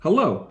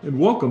Hello, and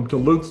welcome to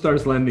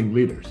Lodestar's Lending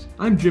Leaders.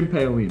 I'm Jim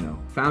Paolino,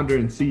 founder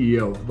and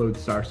CEO of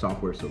Lodestar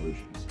Software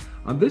Solutions.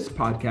 On this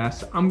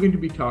podcast, I'm going to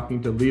be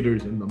talking to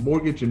leaders in the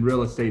mortgage and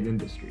real estate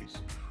industries.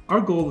 Our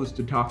goal is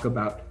to talk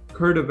about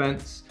current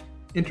events,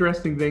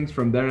 interesting things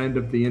from their end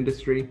of the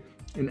industry,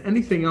 and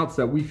anything else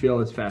that we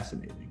feel is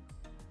fascinating.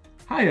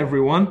 Hi,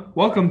 everyone.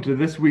 Welcome to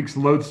this week's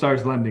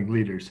Lodestar's Lending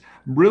Leaders.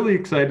 I'm really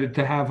excited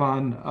to have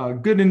on a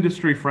good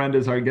industry friend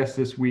as our guest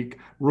this week,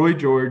 Roy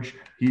George.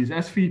 He's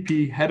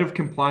SVP, Head of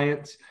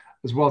Compliance,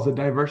 as well as a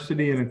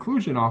Diversity and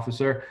Inclusion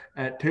Officer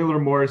at Taylor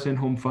Morrison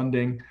Home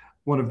Funding,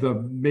 one of the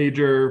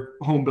major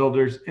home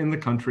builders in the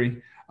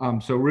country.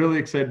 So really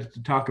excited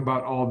to talk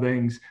about all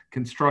things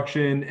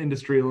construction,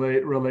 industry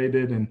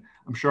related, and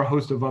I'm sure a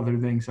host of other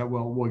things that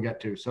we'll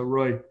get to. So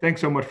Roy, thanks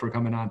so much for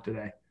coming on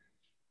today.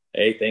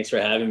 Hey, thanks for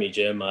having me,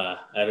 Jim. I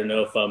don't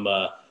know if I'm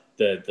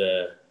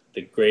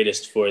the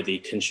greatest for the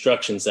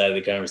construction side of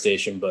the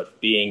conversation, but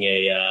being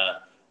a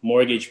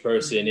mortgage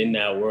person in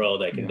that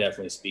world, I can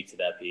definitely speak to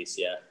that piece.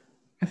 Yeah.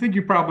 I think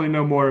you probably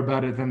know more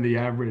about it than the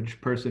average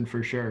person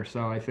for sure.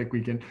 So I think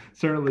we can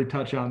certainly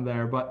touch on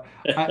there. But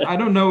I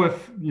don't know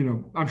if,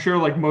 I'm sure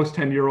like most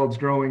 10-year-olds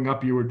growing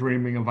up, you were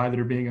dreaming of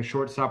either being a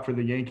shortstop for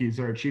the Yankees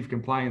or a chief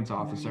compliance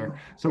officer.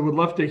 So would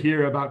love to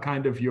hear about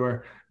kind of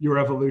your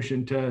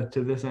evolution to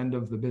this end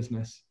of the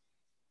business.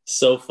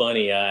 So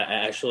funny.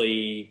 I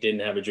actually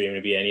didn't have a dream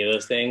to be any of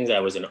those things.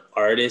 I was an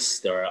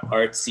artist or an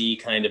artsy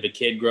kind of a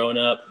kid growing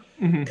up.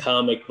 Mm-hmm.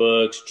 Comic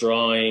books,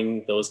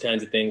 drawing, those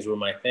kinds of things were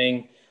my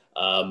thing.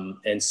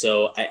 And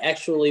so I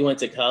actually went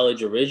to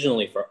college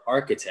originally for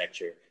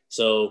architecture.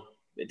 So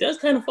it does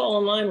kind of fall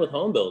in line with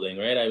home building,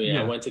 right? I mean,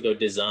 I went to go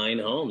design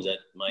homes.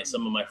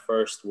 Some of my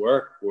first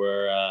work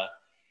were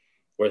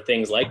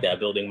things like that,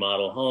 building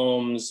model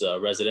homes,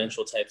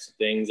 residential types of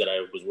things that I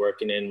was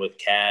working in with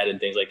CAD and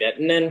things like that.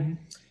 And then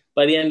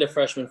by the end of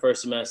freshman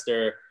first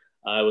semester,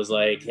 I was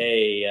like,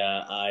 hey,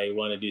 I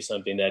want to do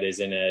something that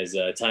isn't as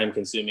time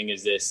consuming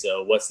as this.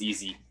 So what's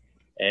easy?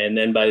 And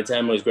then by the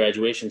time it was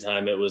graduation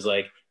time, it was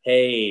like,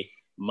 hey,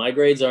 my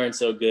grades aren't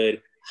so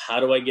good.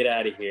 How do I get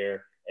out of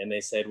here? And they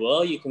said,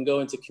 well, you can go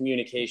into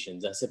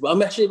communications. I said, well,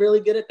 I'm actually really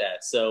good at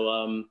that.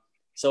 So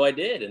I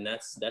did. And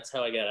that's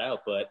how I got out.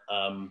 But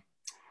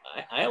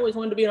I always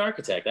wanted to be an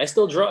architect. I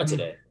still draw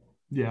today.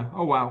 Yeah.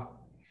 Oh, wow.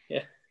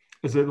 Yeah.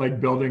 Is it like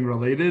building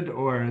related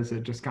or is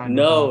it just kind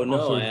of?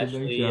 No, I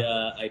actually,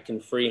 I can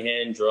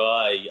freehand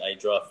draw. I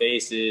draw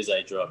faces.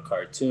 I draw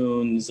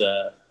cartoons,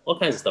 all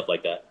kinds of stuff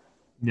like that.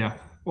 Yeah.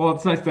 Well,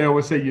 it's nice. They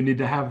always say you need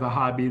to have the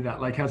hobby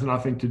that like has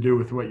nothing to do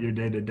with what your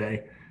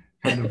day-to-day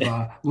kind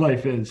of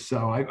life is.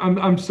 So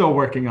I'm still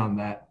working on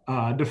that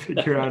to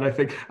figure out.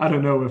 I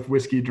don't know if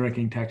whiskey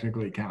drinking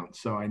technically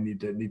counts. So I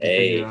need to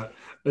figure out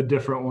a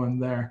different one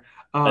there.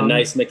 A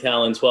nice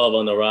Macallan 12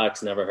 on the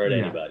rocks never hurt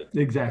anybody.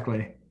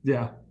 Exactly.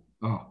 Yeah.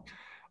 Oh,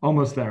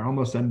 almost there.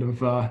 Almost end of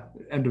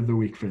the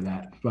week for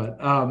that. But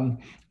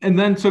and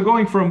then so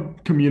going from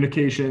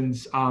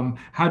communications,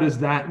 what does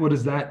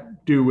that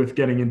do with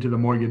getting into the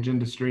mortgage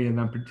industry and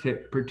then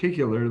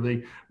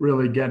particularly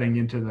really getting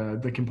into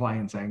the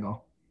compliance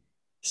angle?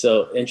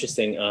 So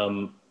interesting.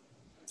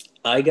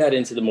 I got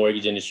into the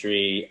mortgage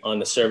industry on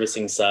the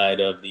servicing side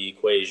of the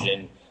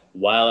equation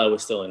while I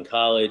was still in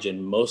college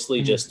and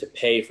mostly just to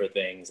pay for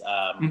things.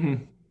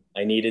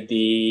 I needed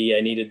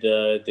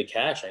the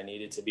cash. I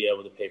needed to be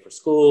able to pay for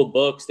school,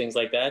 books, things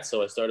like that.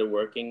 So I started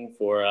working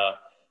for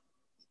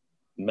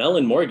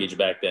Mellon Mortgage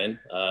back then,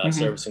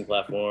 servicing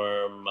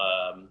platform.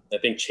 I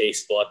think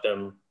Chase bought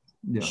them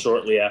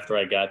shortly after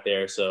I got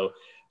there. So I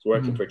was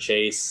working for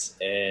Chase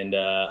and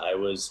I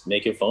was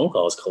making phone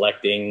calls,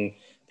 collecting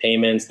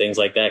payments, things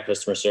like that,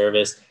 customer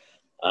service.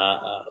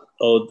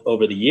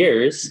 Over the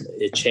years,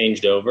 it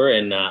changed over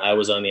and I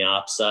was on the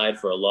ops side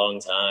for a long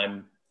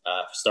time.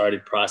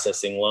 Started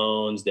processing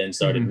loans, then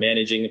started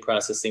managing the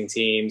processing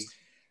teams,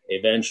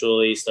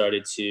 eventually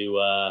started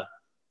to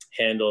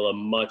handle a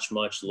much,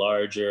 much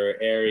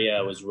larger area.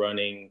 I was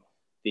running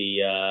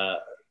the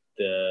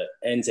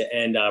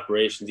end-to-end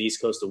operations,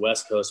 East Coast to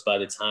West Coast, by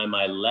the time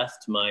I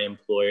left my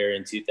employer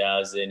in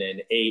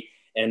 2008.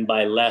 And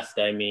by left,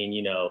 I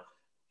mean,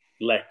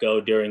 let go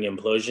during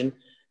implosion.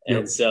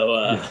 And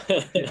so,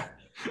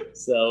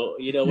 so,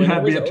 when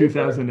it was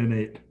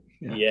 2008.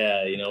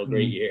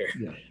 Great year.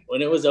 Yeah.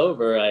 When it was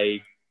over,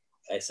 I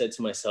said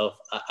to myself,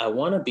 I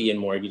want to be in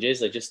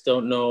mortgages. I just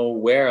don't know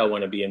where I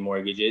want to be in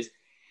mortgages.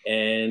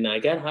 And I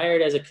got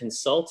hired as a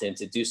consultant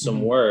to do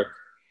some work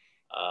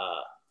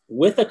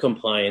with a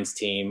compliance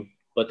team,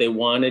 but they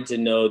wanted to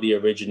know the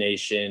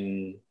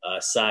origination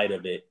side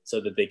of it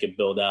so that they could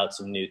build out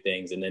some new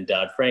things. And then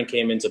Dodd-Frank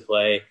came into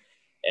play.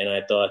 And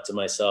I thought to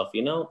myself,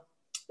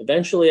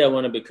 eventually I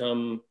want to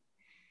become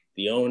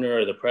the owner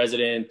or the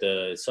president,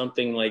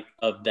 something like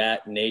of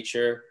that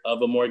nature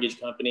of a mortgage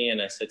company.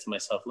 And I said to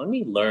myself, let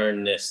me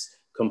learn this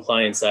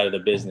compliance side of the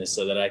business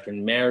so that I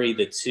can marry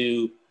the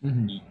two,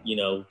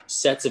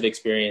 sets of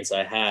experience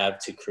I have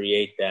to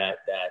create that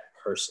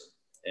person.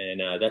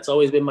 And that's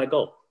always been my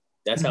goal.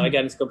 That's how I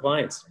got into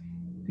compliance.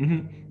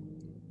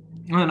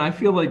 And I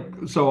feel like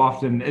so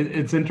often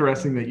it's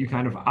interesting that you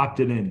kind of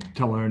opted in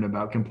to learn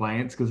about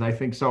compliance, because I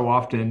think so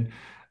often,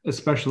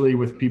 especially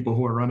with people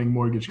who are running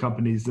mortgage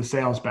companies, the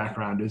sales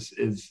background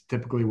is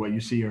typically what you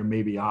see, or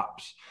maybe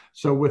ops.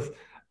 So with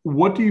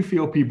what do you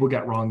feel people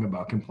get wrong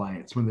about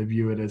compliance when they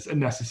view it as a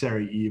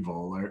necessary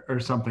evil, or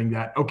something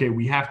that, okay,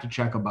 we have to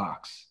check a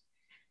box?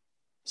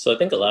 So I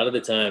think a lot of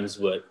the times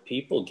what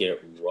people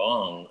get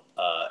wrong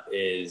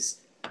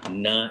is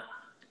not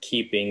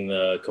keeping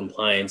the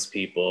compliance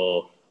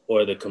people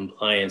or the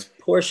compliance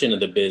portion of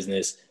the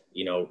business,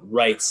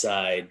 right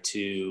side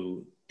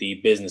to the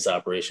business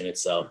operation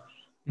itself.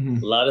 A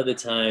Mhm. lot of the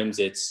times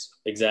it's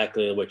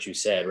exactly what you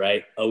said,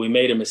 right? Oh, we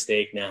made a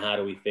mistake. Now, how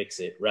do we fix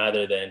it?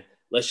 Rather than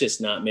let's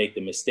just not make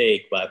the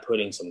mistake by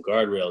putting some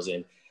guardrails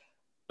in.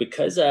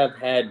 Because I've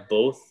had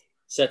both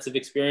sets of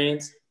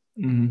experience,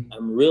 Mhm.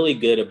 I'm really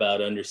good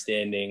about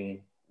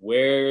understanding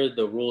where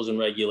the rules and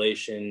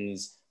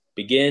regulations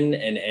begin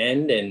and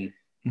end, and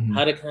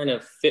how Mhm. to kind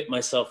of fit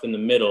myself in the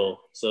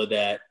middle so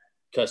that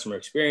customer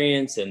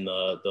experience and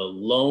the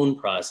loan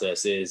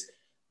process is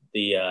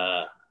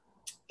the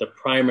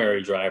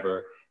primary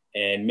driver,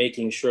 and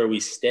making sure we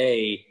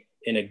stay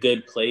in a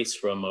good place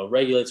from a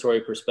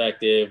regulatory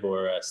perspective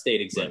or a state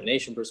Right.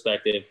 examination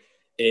perspective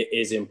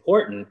is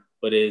important,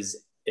 but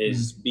is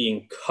Mhm.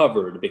 being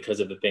covered because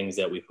of the things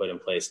that we put in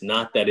place,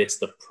 not that it's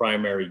the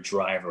primary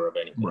driver of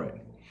anything.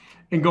 Right.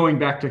 And going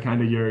back to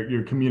kind of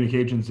your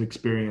communications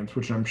experience,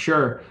 which I'm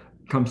sure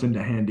comes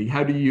into handy,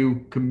 how do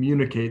you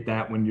communicate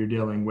that when you're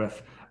dealing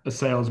with a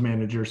sales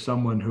manager,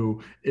 someone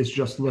who is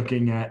just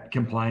looking at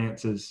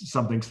compliance as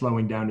something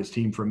slowing down his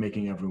team from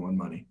making everyone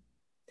money?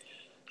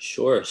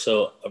 Sure.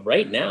 So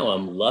right now,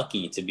 I'm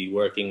lucky to be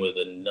working with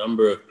a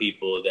number of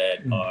people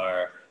that Mm.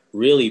 are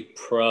really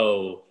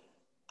pro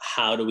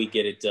how do we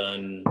get it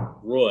done,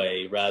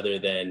 Roy, rather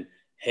than,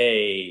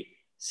 hey,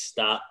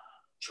 stop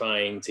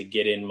trying to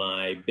get in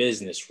my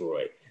business,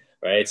 Roy.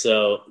 Right.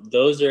 So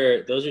those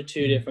are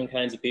two Mhm. different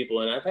kinds of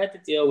people. And I've had to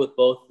deal with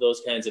both of those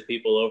kinds of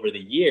people over the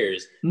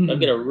years. I've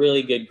got a Mhm.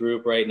 really good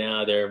group right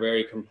now. They're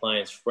very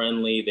compliance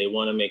friendly. They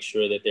want to make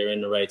sure that they're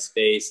in the right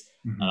space.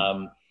 Mhm.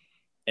 Um,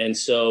 and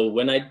so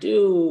when I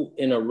do,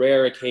 in a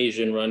rare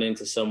occasion, run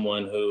into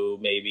someone who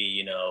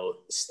maybe,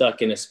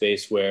 stuck in a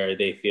space where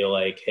they feel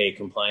like, hey,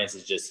 compliance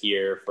is just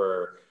here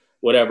for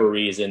whatever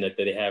reason that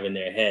they have in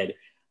their head,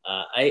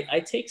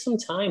 I take some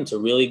time to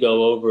really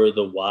go over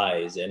the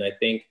whys. And I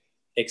think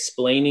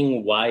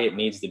explaining why it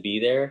needs to be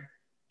there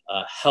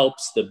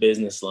helps the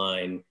business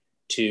line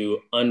to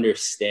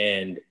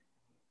understand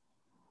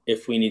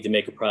if we need to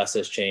make a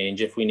process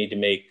change, if we need to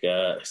make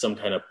some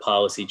kind of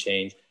policy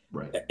change.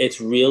 Right. It's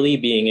really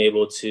being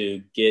able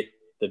to get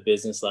the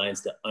business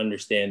lines to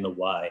understand the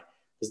why.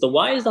 Because the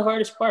why is the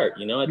hardest part.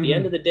 At the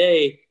end of the Mhm.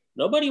 day,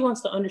 nobody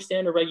wants to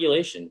understand a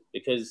regulation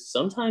because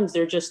sometimes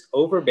they're just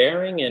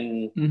overbearing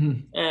and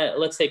Mhm.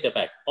 let's take that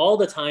back. All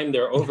the time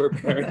they're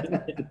overbearing.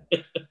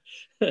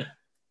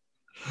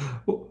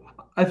 Well,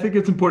 I think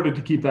it's important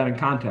to keep that in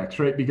context,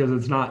 right? Because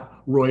it's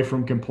not Roy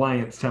from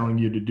compliance telling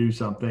you to do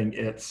something.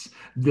 It's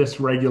this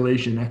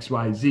regulation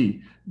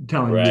XYZ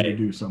telling you to Right,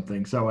 do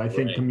something. So I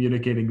think right.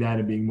 communicating that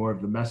and being more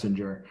of the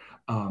messenger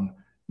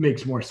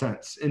makes more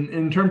sense.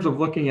 In terms of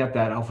looking at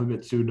that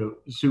alphabet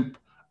soup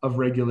of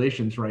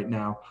regulations right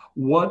now,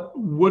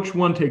 which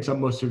one takes up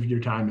most of your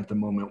time at the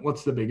moment?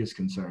 What's the biggest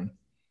concern?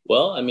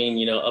 Well, I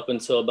mean, up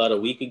until about a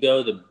week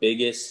ago, the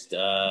biggest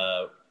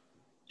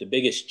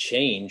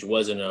change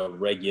wasn't a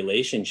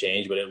regulation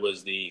change, but it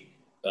was the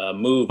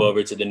move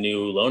over to the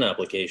new loan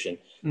application.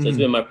 So it's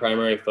been Mhm. my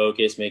primary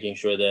focus, making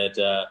sure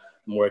that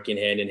I'm working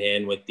hand in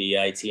hand with the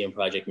IT and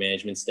project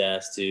management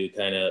staffs to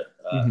kind of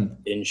Mhm.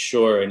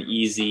 ensure an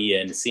easy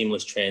and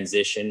seamless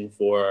transition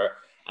for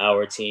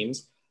our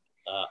teams.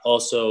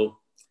 Also,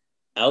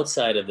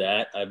 outside of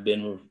that, I've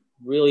been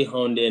really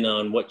honed in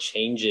on what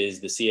changes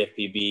the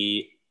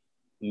CFPB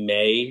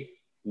may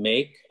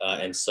make,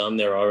 and some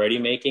they're already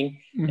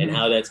making, and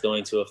how Mhm. that's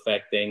going to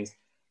affect things.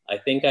 I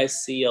think I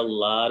see a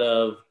lot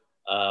of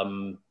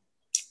um,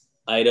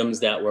 items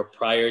that were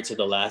prior to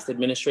the last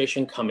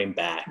administration coming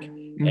back.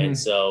 And Mhm.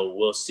 so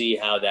we'll see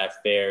how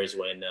that fares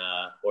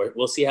or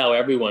we'll see how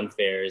everyone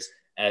fares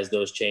as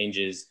those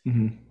changes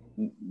Mhm.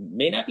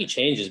 may not be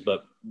changes,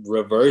 but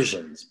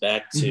reversions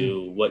back Mhm.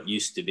 to what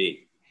used to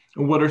be.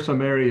 What are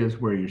some areas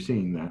where you're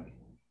seeing that?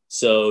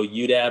 So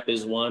UDAP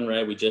is one,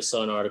 right? We just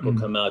saw an article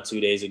come Mhm. out 2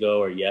 days ago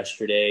or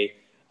yesterday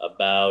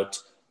about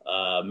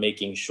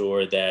making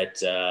sure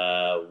that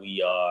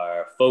we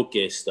are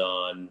focused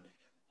on,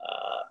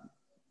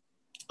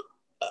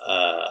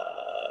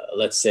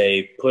 let's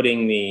say,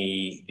 putting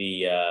the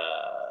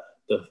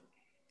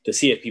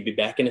CFPB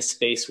back in a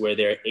space where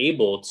they're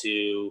able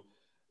to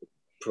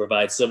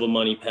provide civil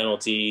money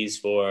penalties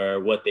for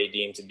what they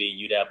deem to be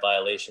UDAP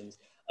violations.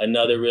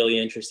 Another really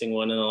interesting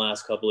one in the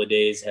last couple of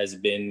days has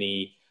been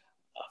the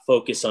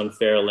focus on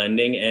fair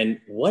lending. And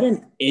what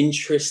an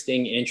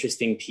interesting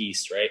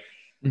piece, right?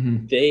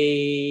 Mhm.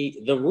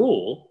 The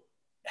rule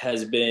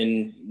has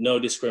been no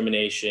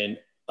discrimination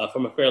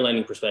from a fair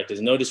lending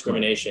perspective, no Right.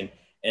 discrimination.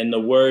 And the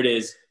word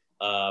is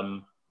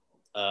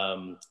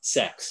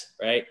sex,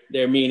 right?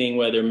 They're meaning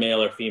whether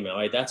male or female,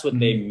 right? That's what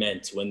they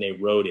meant when they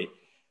wrote it.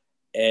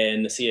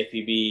 And the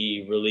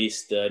CFPB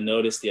released a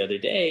notice the other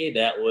day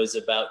that was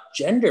about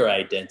gender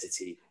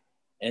identity.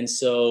 And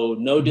so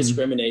no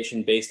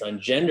discrimination based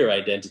on gender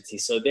identity.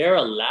 So they're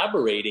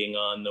elaborating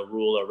on the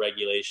rule or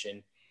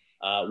regulation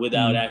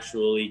without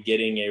actually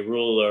getting a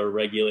rule or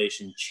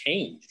regulation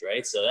changed,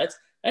 right? So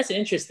that's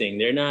interesting.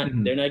 They're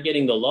not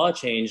getting the law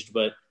changed,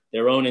 but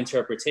their own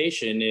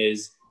interpretation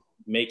is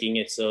making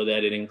it so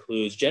that it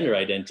includes gender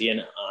identity.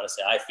 And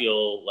honestly, I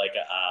feel like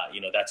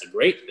that's a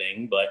great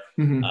thing, but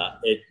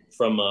it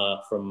from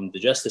the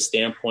justice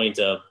standpoint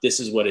of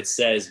this is what it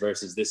says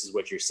versus this is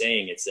what you're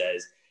saying it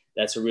says,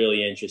 that's a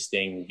really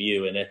interesting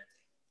view, and it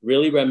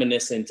really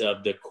reminiscent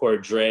of the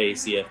Cordray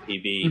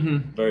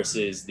CFPB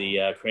versus the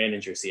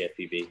Kraninger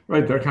CFPB.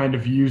 Right, they're kind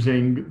of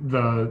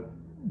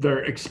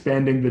they're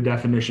expanding the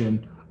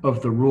definition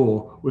of the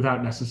rule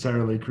without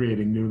necessarily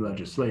creating new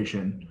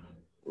legislation.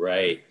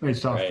 Right.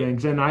 Based off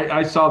things. And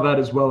I saw that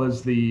as well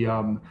as the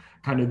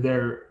kind of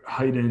their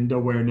heightened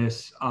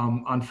awareness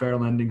on fair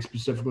lending,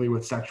 specifically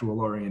with sexual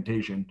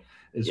orientation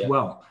as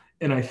well.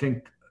 And I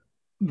think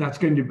that's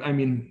going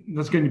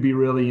to be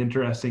really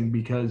interesting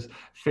because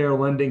fair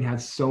lending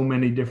has so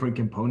many different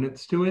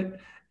components to it.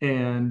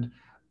 And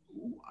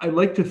I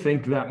like to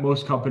think that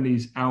most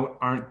companies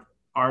are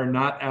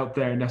not out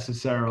there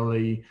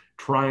necessarily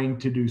trying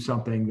to do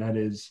something that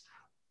is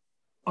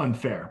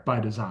unfair by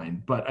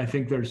design, but I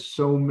think there's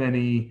so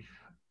many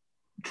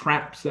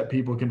traps that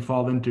people can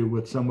fall into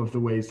with some of the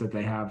ways that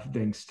they have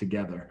things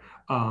together.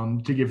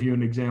 To give you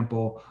an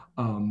example,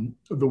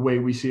 the way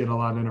we see it a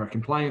lot in our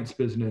compliance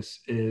business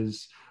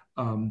is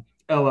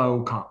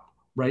LO comp,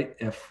 right?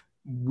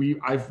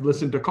 I've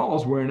listened to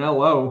calls where an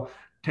LO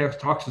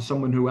talks to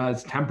someone who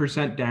has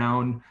 10%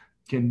 down,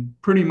 can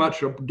pretty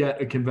much get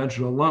a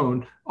conventional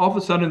loan. All of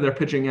a sudden they're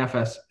pitching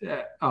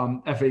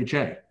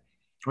FHA.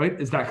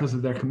 Right? Is that because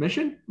of their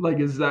commission? Like,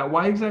 is that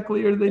why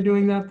exactly are they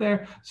doing that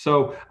there?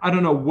 So I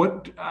don't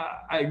know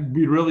I'd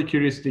be really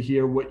curious to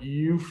hear what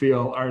you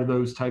feel are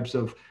those types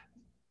of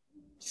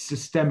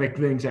systemic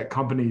things at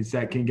companies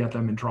that can get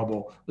them in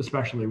trouble,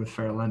 especially with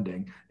fair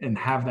lending, and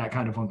have that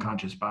kind of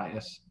unconscious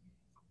bias.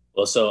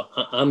 Well, so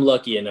I'm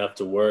lucky enough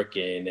to work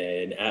in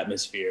an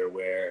atmosphere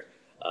where,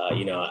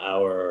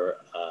 our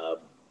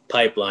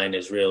pipeline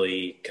is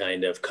really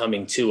kind of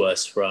coming to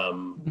us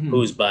from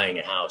who's buying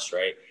a house,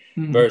 right?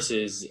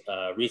 Versus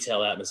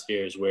retail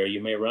atmospheres where you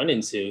may run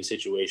into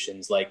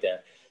situations like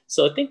that.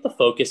 So I think the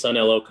focus on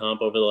LO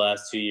comp over the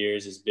last 2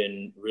 years has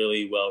been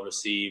really well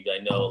received. I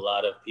know a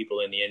lot of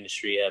people in the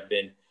industry have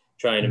been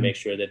trying to make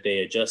sure that they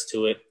adjust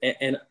to it.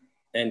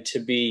 And to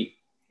be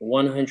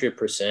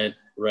 100%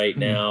 right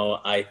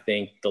now, I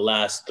think the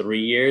last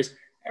 3 years,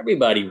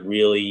 everybody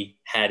really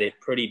had it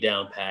pretty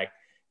down packed.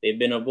 They've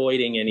been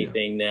avoiding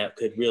anything that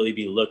could really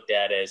be looked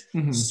at as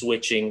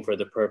switching for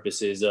the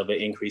purposes of an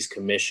increased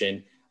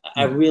commission.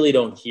 I really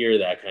don't hear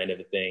that kind of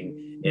a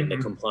thing in the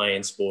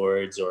compliance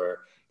boards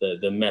or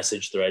the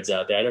message threads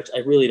out there. I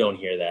really don't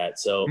hear that.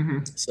 So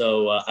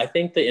I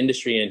think the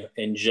industry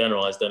in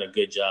general has done a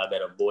good job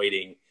at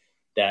avoiding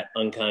that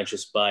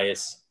unconscious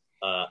bias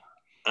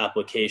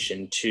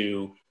application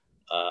to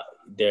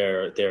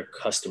their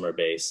customer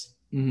base.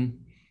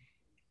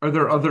 Are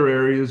there other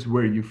areas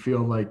where you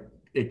feel like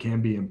it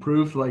can be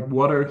improved? Like,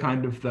 what are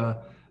kind of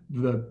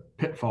the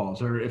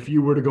pitfalls, or if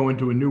you were to go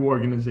into a new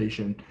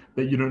organization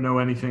that you don't know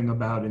anything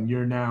about and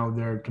you're now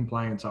their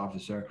compliance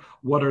officer,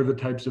 what are the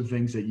types of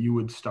things that you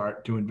would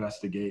start to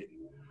investigate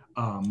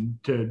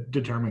to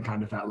determine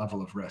kind of that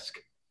level of risk?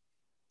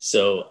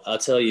 So I'll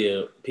tell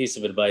you a piece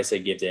of advice I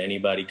give to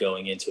anybody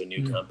going into a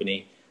new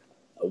company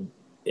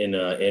in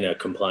a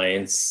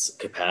compliance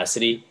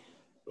capacity.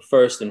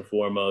 First and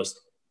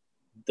foremost,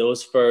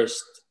 those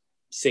first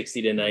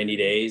 60 to 90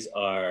 days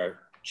are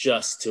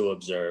just to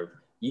observe.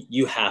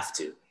 You have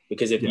to,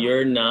 because if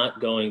you're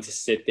not going to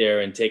sit there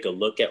and take a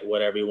look at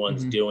what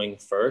everyone's doing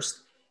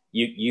first,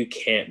 you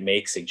can't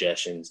make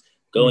suggestions.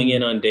 Going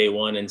in on day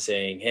one and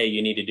saying, hey,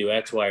 you need to do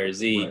X, Y, or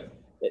Z,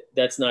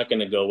 that's not going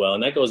to go well.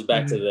 And that goes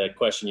back to the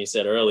question you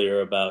said earlier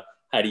about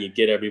how do you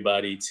get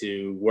everybody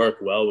to work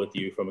well with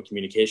you from a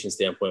communication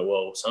standpoint?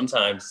 Well,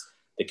 sometimes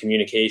the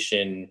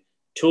communication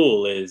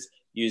tool is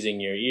using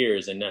your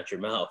ears and not your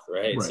mouth,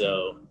 right?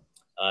 So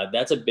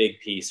that's a big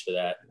piece for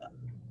that.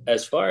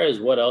 As far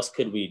as what else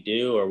could we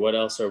do or what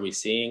else are we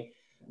seeing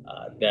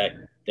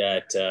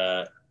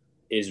that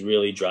is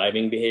really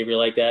driving behavior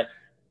like that,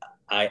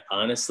 I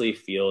honestly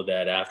feel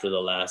that after the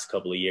last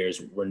couple of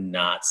years, we're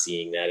not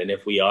seeing that. And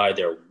if we are,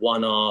 they're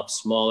one-off,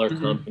 smaller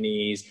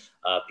companies,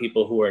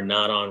 people who are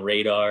not on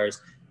radars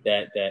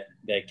that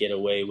get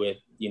away with,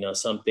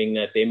 something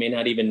that they may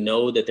not even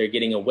know that they're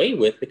getting away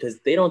with because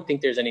they don't think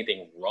there's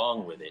anything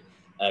wrong with it.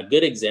 A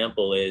good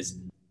example is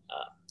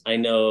I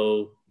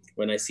know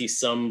when I see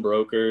some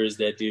brokers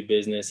that do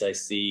business, I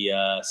see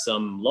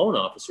some loan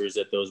officers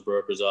at those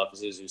brokers'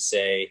 offices who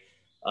say,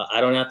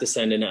 I don't have to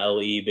send an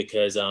LE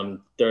because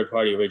I'm third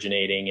party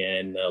originating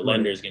and the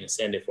lender is going to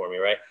send it for me,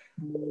 right?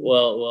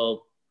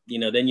 Well,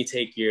 then you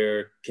take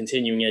your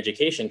continuing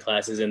education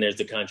classes and there's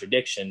the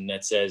contradiction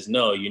that says,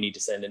 no, you need to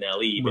send an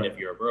LE even if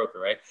you're a broker,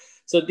 right?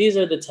 So these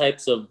are the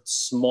types of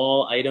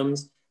small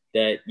items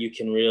that you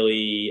can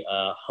really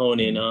hone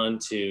in on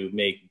to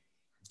make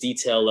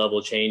detail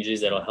level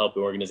changes that'll help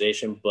your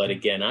organization. But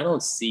again, I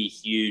don't see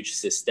huge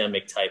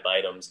systemic type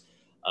items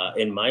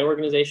in my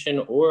organization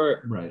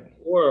or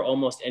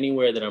almost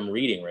anywhere that I'm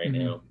reading right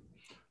now.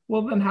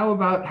 Well, then how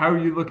are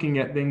you looking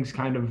at things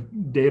kind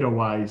of data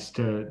wise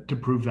to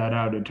prove that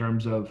out in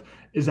terms of,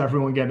 is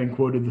everyone getting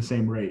quoted the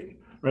same rate,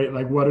 right?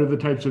 Like what are the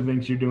types of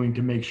things you're doing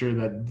to make sure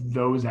that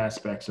those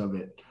aspects of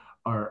it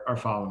are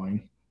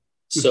following?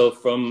 So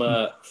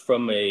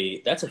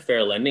that's a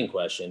fair lending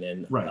question.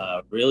 And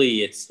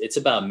really it's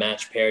about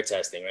match pair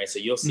testing, right? So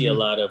you'll see a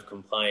lot of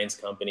compliance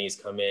companies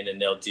come in and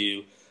they'll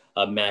do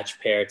a match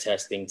pair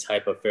testing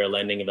type of fair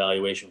lending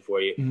evaluation for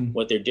you.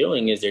 What they're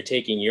doing is they're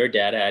taking your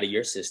data out of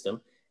your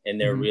system and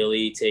they're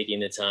really taking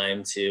the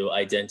time to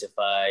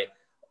identify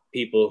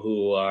people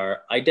who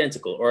are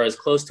identical or as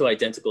close to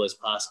identical as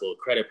possible,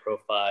 credit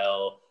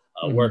profile,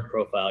 work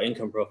profile,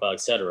 income profile,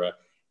 et cetera.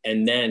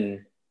 And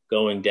then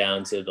going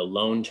down to the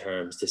loan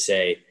terms to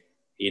say,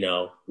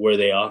 were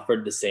they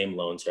offered the same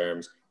loan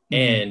terms?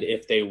 And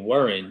if they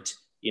weren't,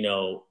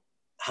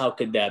 how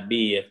could that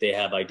be if they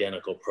have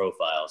identical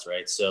profiles,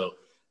 right? So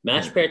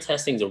match pair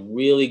testing is a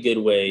really good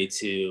way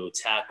to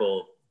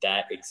tackle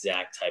that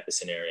exact type of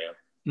scenario.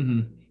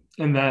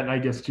 And that, I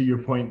guess, to your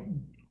point,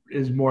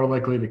 is more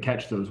likely to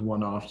catch those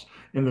one-offs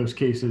in those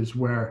cases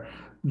where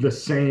the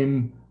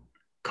same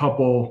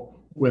couple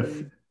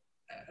with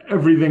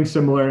everything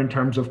similar in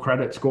terms of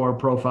credit score,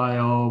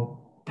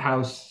 profile,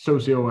 house,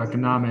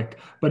 socioeconomic,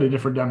 but a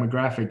different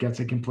demographic gets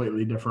a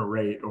completely different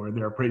rate or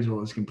their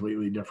appraisal is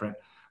completely different.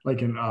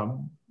 Like an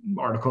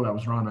article that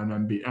was run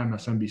on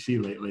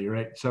MSNBC lately,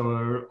 right?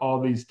 So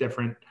all these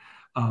different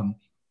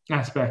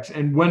aspects.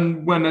 And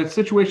when a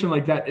situation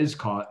like that is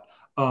caught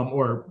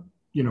or,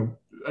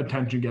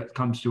 attention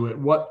comes to it,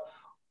 what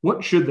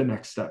should the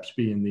next steps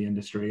be in the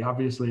industry?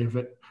 Obviously, if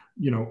it,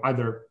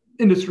 either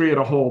industry at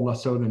a whole,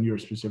 less so than your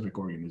specific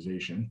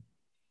organization.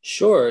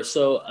 Sure.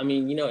 So,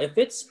 if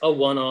it's a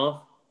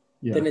one-off,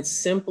 then it's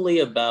simply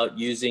about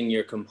using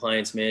your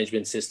compliance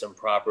management system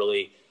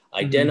properly,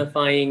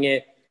 identifying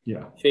it,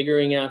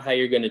 figuring out how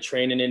you're going to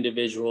train an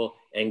individual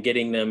and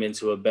getting them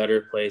into a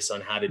better place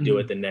on how to do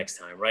it the next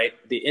time, right?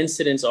 The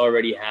incident's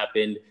already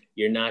happened.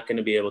 You're not going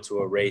to be able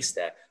to erase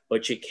that,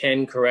 but you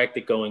can correct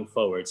it going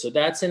forward. So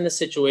that's in the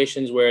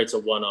situations where it's a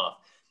one-off.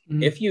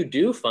 If you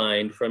do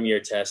find from your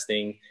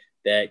testing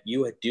that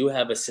you do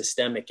have a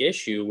systemic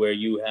issue where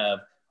you have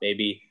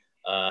maybe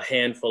a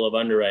handful of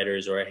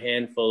underwriters or a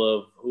handful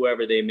of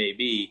whoever they may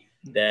be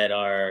that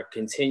are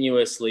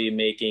continuously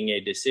making a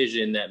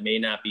decision that may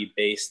not be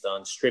based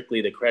on strictly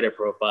the credit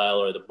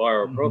profile or the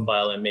borrower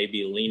profile and may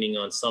be leaning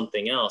on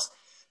something else,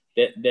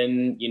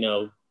 then,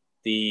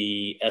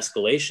 the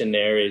escalation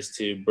there is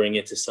to bring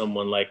it to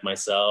someone like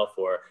myself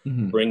or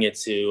bring it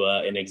to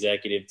an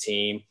executive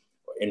team,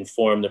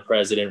 inform the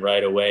president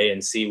right away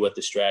and see what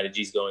the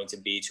strategy is going to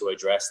be to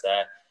address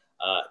that.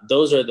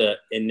 Those are the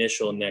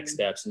initial next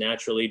steps.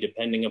 Naturally,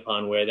 depending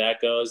upon where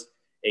that goes,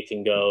 it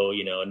can go,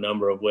 a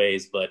number of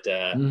ways, but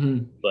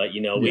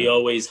we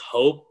always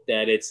hope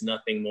that it's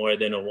nothing more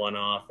than a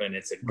one-off and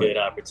it's a good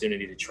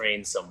opportunity to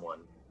train someone.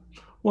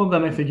 Well,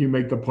 then I think you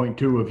make the point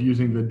too of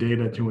using the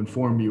data to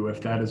inform you if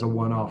that is a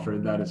one-off or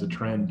that is a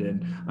trend.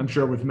 And I'm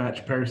sure with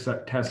match pair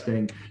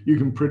testing, you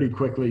can pretty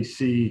quickly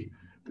see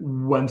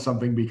when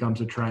something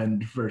becomes a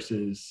trend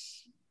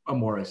versus a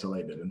more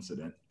isolated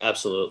incident.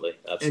 Absolutely.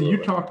 And you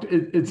talked,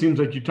 it seems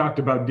like you talked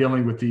about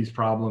dealing with these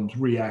problems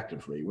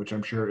reactively, which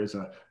I'm sure is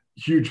a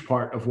huge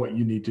part of what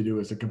you need to do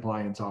as a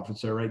compliance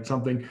officer, right?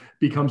 Something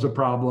becomes a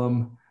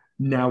problem.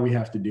 Now we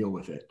have to deal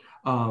with it.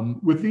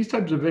 With these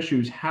types of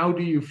issues, how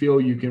do you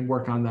feel you can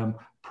work on them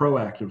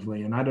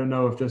proactively? And I don't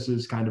know if this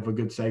is kind of a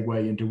good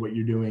segue into what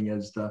you're doing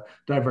as the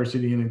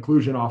diversity and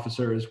inclusion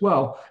officer as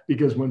well,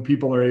 because when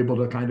people are able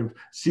to kind of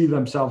see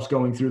themselves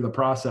going through the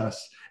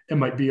process, it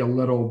might be a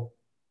little,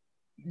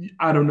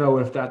 I don't know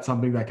if that's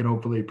something that can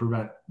hopefully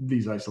prevent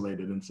these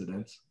isolated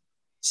incidents.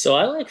 So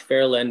I like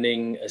fair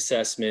lending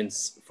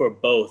assessments for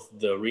both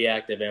the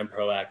reactive and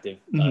proactive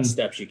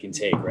steps you can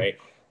take, right?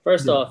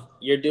 First off,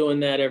 you're doing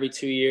that every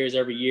 2 years,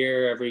 every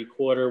year, every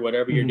quarter,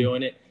 whatever you're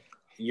doing it,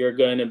 you're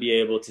going to be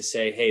able to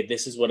say, hey,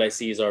 this is what I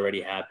see has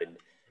already happened.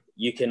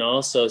 You can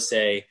also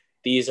say,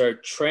 these are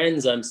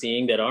trends I'm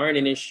seeing that aren't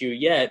an issue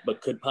yet,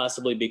 but could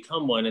possibly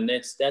become one. And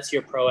that's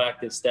your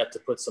proactive step to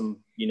put some,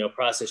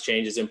 process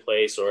changes in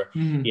place or,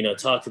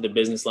 talk to the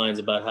business lines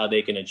about how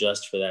they can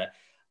adjust for that.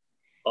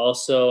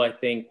 Also, I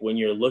think when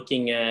you're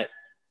looking at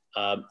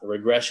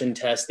regression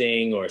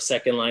testing or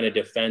second line of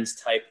defense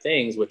type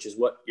things, which is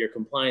what your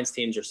compliance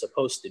teams are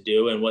supposed to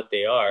do and what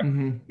they are,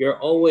 you're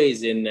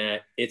always in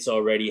that it's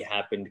already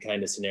happened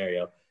kind of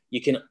scenario.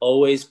 You can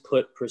always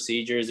put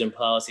procedures and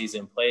policies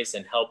in place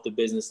and help the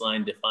business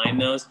line define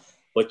those,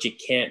 but you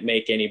can't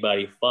make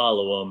anybody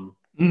follow them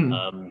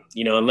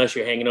Unless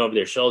you're hanging over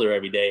their shoulder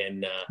every day,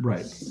 and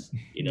Right.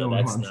 No one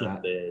that's wants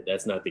not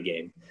that. the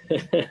game.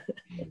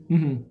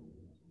 Mhm.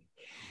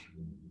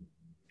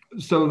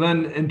 So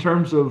then, in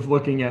terms of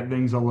looking at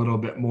things a little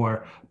bit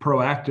more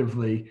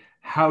proactively,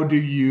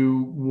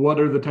 what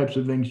are the types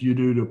of things you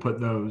do to put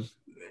those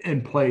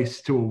in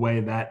place to a way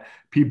that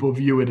people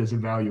view it as a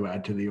value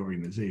add to the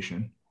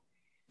organization?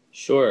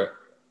 Sure.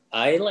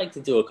 I like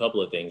to do a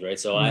couple of things, right?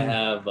 So I Mm-hmm.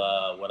 have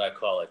what I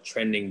call a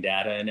trending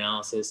data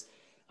analysis.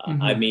 I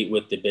Mm-hmm. meet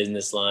with the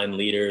business line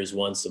leaders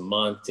once a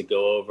month to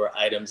go over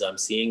items I'm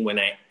seeing when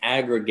I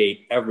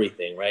aggregate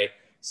everything, right?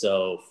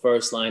 So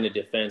first line of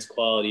defense,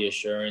 quality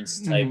assurance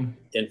type Mm-hmm.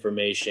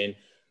 information,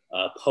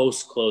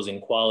 post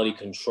closing quality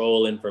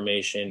control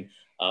information,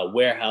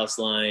 warehouse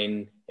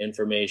line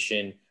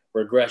information,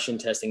 regression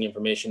testing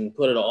information,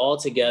 put it all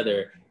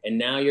together. And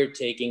now you're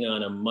taking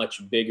on a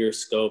much bigger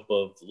scope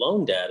of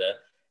loan data.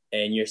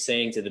 And you're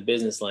saying to the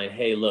business line,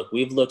 hey, look,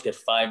 we've looked at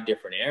 4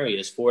 different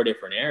areas,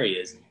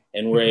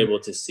 and we're Mm-hmm. able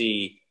to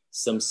see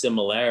some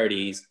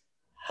similarities.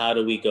 How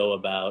do we go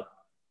about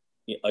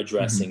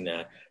addressing Mm-hmm.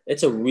 that?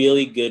 It's a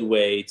really good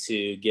way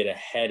to get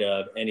ahead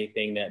of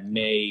anything that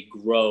may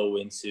grow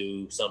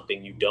into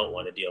something you don't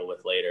want to deal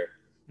with later.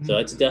 So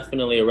it's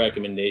definitely a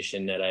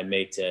recommendation that I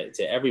make to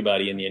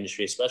everybody in the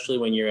industry, especially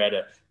when you're at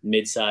a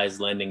mid-sized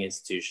lending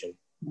institution.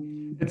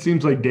 It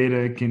seems like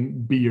data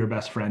can be your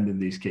best friend in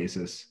these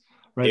cases,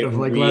 right? It Of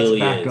like, let's really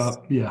back is.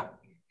 up. Yeah.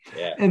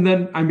 Yeah. And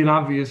then, I mean,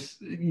 obvious,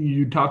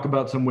 you talk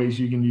about some ways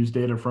you can use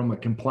data from a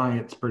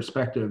compliance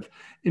perspective.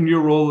 In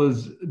your role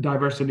as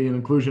diversity and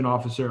inclusion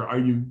officer, are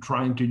you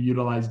trying to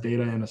utilize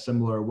data in a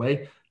similar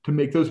way to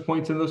make those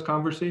points in those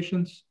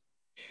conversations?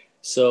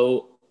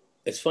 So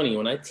it's funny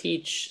when I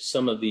teach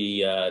some of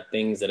the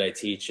things that I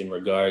teach in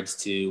regards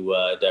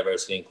to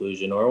diversity and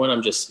inclusion, or when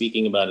I'm just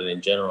speaking about it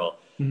in general.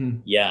 Mm-hmm.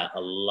 Yeah,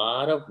 a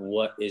lot of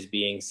what is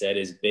being said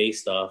is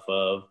based off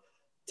of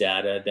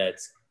data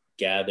that's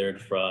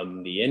gathered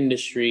from the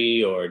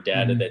industry or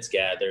data Mm-hmm. that's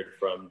gathered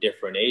from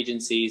different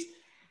agencies.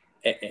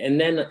 And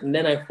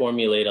then I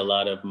formulate a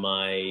lot of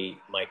my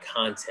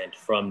content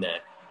from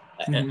that.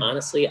 And Mm-hmm.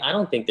 honestly, I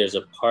don't think there's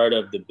a part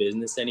of the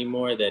business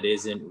anymore that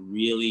isn't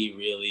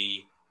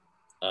really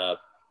uh,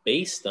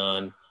 based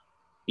on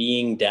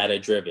being data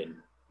driven,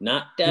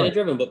 not data Right.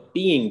 driven, but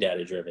being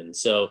data driven.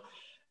 So,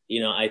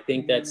 I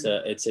think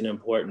it's an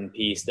important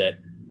piece that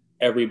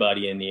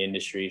everybody in the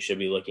industry should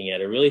be looking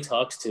at. It really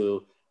talks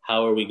to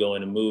how are we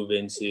going to move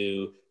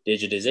into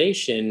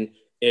digitization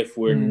if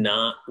we're Mm-hmm.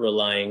 not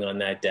relying on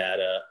that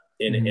data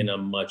in Mm-hmm. a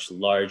much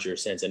larger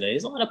sense. And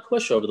there's a lot of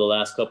push over the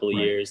last couple of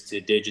Right. years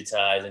to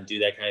digitize and do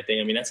that kind of thing.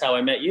 I mean, that's how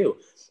I met you.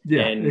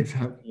 Yeah, And,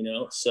 exactly.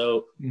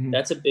 so Mm-hmm.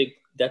 that's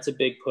a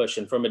big push.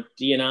 And from a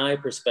D&I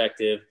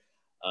perspective,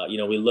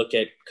 we look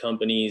at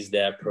companies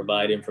that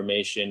provide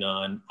information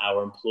on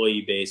our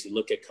employee base. We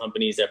look at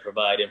companies that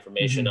provide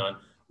information Mm-hmm.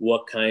 on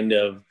what kind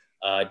of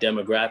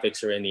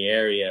demographics are in the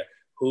area,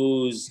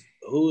 who's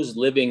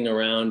living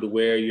around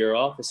where your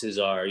offices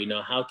are.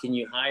 How can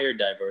you hire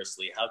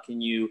diversely? How can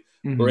you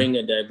Mm-hmm. bring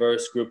a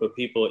diverse group of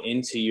people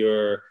into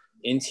your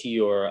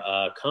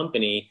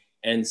company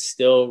and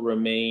still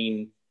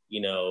remain,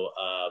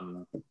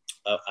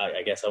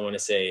 I guess I want to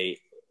say,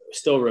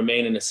 still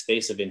remain in a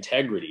space of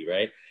integrity,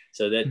 right?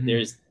 So that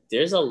Mm-hmm.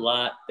 there's a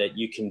lot that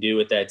you can do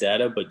with that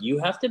data, but you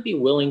have to be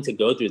willing to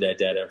go through that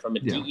data. From a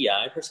Yeah.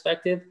 DEI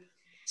perspective,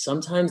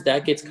 sometimes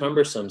that gets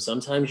cumbersome.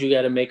 Sometimes you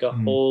got to make a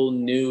Mm-hmm. whole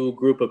new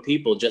group of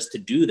people just to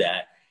do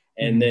that.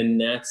 And Mm-hmm. then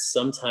that's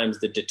sometimes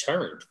the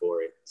deterrent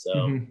for it. So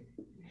Mm-hmm.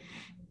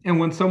 And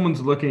when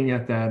someone's looking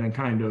at that and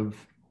kind of,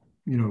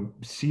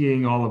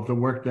 seeing all of the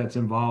work that's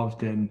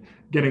involved in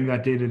getting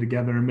that data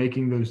together and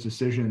making those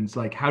decisions,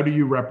 like how do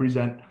you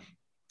represent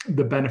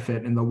the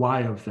benefit and the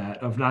why of that,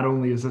 of not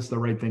only is this the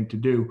right thing to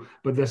do,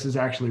 but this is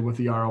actually what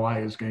the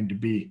ROI is going to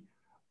be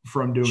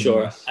from doing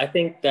sure. this? I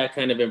think that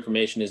kind of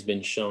information has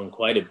been shown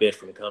quite a bit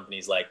from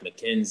companies like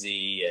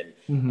McKinsey and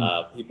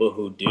Mm-hmm. people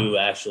who do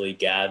actually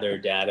gather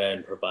data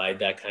and provide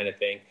that kind of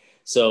thing.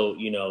 So,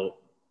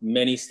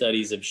 many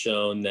studies have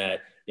shown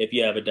that if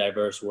you have a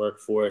diverse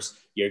workforce,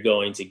 you're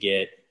going to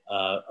get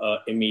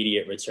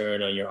immediate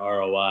return on your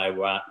ROI.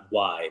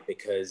 Why?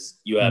 Because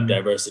you have Mm-hmm.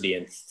 diversity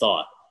in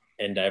thought,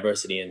 and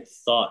diversity in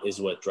thought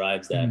is what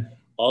drives that. Mm-hmm.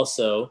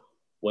 Also,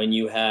 when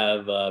you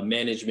have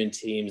management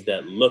teams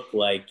that look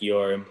like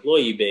your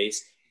employee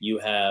base, you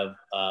have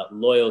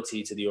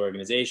loyalty to the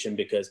organization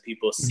because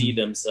people see Mm-hmm.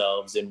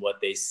 themselves in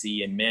what they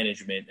see in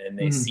management and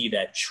they Mm-hmm. see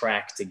that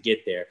track to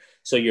get there.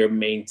 So you're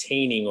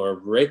maintaining or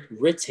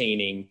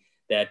retaining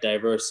that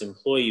diverse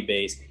employee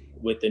base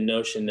with the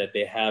notion that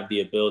they have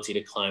the ability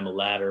to climb a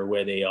ladder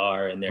where they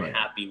are and they're Right.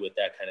 happy with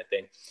that kind of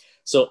thing.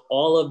 So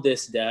all of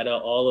this data,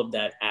 all of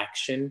that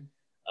action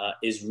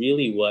is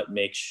really what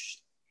makes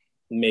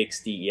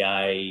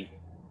DEI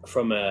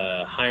from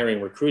a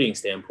hiring recruiting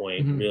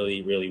standpoint Mm-hmm.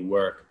 really, really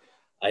work.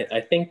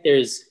 I think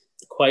there's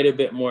quite a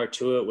bit more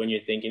to it when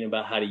you're thinking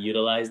about how to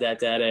utilize that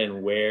data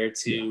and where Yeah.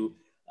 to,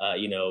 uh,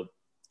 you know,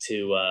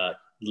 to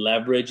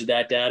leverage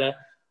that data.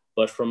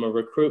 But from a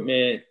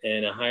recruitment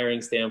and a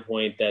hiring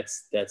standpoint,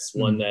 that's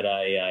one that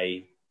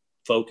I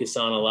focus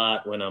on a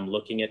lot when I'm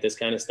looking at this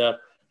kind of stuff.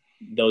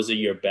 Those are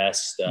your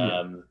best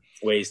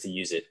ways to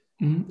use it.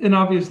 And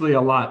obviously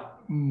a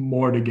lot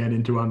more to get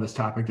into on this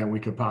topic than we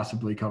could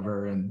possibly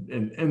cover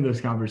in this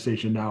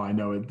conversation now. I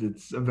know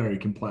it's a very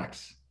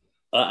complex.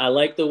 I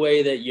like the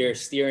way that you're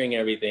steering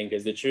everything,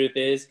 because the truth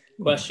is,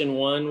 question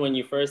one, when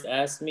you first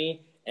asked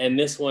me, and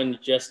this one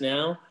just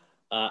now,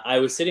 I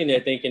was sitting there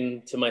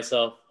thinking to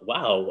myself,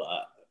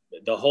 wow,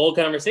 the whole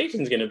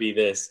conversation is going to be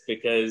this,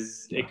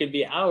 because it could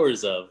be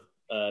hours of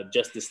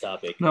just this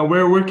topic. No,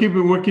 we're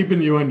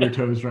keeping you on your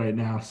toes right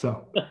now.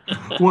 So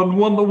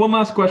one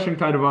last question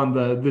kind of on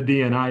the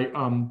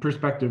D&I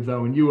perspective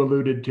though, and you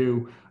alluded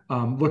to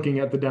looking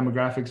at the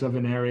demographics of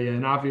an area,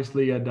 and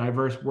obviously a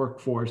diverse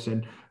workforce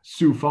in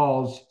Sioux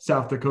Falls,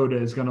 South Dakota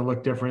is going to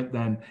look different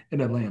than in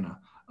Atlanta.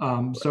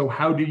 So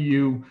how do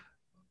you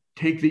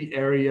take the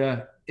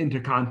area into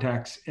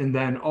context and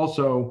then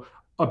also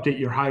update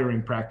your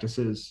hiring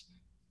practices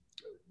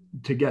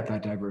to get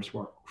that diverse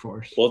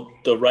workforce? Well,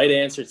 the right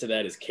answer to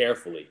that is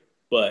carefully,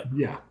 but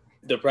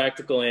the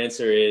practical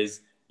answer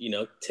is,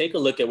 take a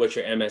look at what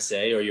your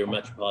MSA or your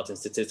Metropolitan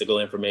Statistical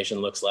Information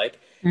looks like,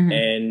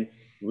 and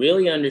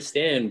really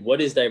understand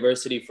what is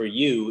diversity for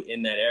you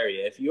in that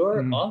area. If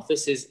your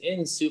office is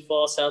in Sioux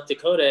Falls, South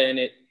Dakota, and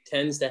it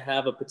tends to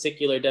have a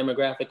particular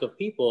demographic of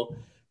people,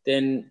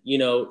 then,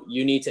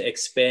 you need to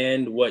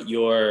expand what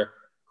your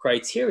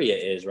criteria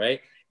is,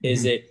 right?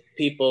 Is it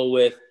people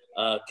with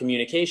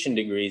communication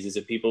degrees? Is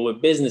it people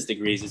with business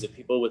degrees? Is it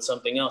people with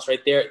something else,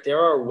 right? There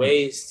are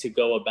ways to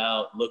go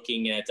about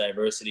looking at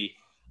diversity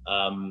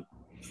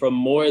from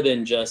more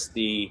than just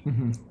the,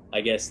 I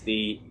guess,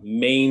 the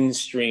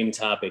mainstream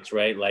topics,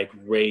 right? Like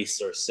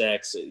race or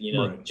sex,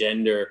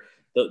 gender.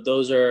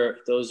 Those are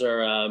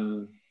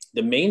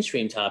the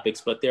mainstream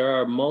topics, but there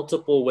are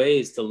multiple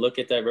ways to look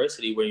at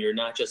diversity where you're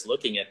not just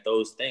looking at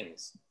those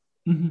things.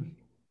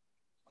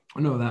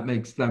 No, that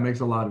makes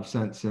a lot of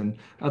sense. And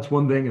that's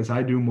one thing as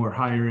I do more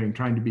hiring,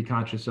 trying to be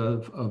conscious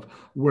of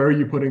where are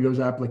you putting those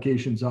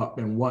applications up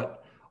and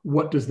what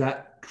does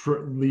that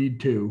lead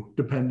to,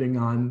 depending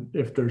on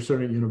if there's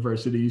certain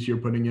universities you're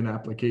putting in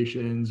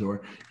applications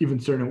or even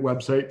certain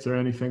websites or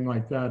anything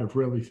like that, of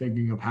really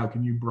thinking of how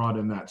can you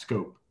broaden that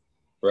scope.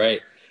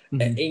 Right.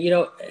 And,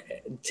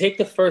 take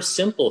the first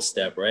simple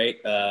step, right?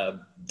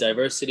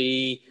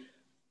 Diversity,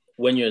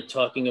 when you're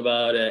talking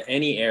about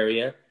any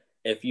area,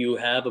 if you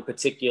have a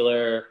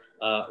particular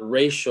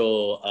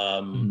racial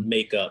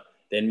makeup,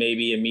 then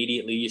maybe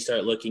immediately you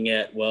start looking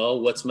at,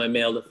 well, what's my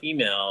male to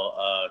female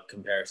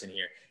comparison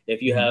here?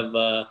 If you have,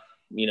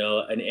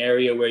 an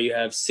area where you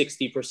have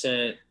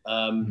 60%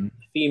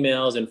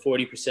 females and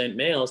 40%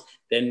 males,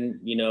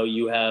 then,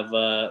 you have,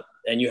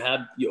 and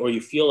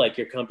you feel like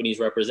your company's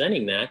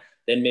representing that,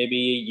 then maybe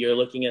you're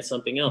looking at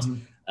something else.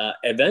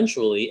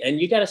 Eventually,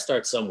 and you got to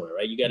start somewhere,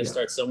 right? You got to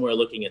start somewhere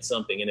looking at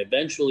something. And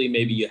eventually,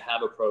 maybe you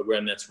have a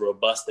program that's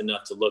robust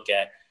enough to look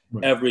at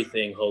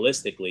everything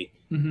holistically.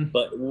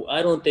 But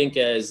I don't think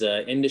as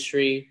an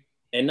industry,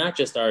 and not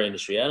just our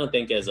industry, I don't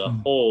think as a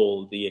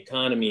whole, the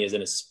economy is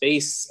in a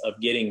space of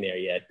getting there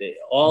yet.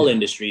 All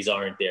industries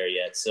aren't there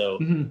yet. So,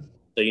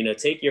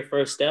 take your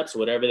first steps,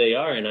 whatever they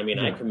are. And I mean,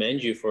 I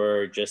commend you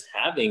for just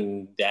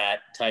having that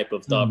type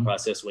of thought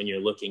process when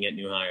you're looking at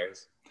new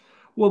hires.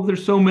 Well,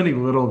 there's so many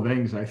little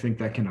things I think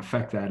that can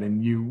affect that.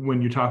 And when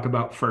you talk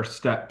about first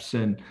steps,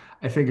 and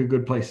I think a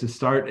good place to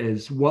start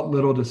is what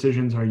little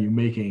decisions are you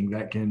making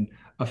that can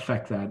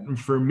affect that? And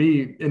for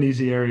me, an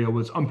easy area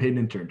was unpaid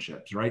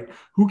internships, right?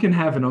 Who can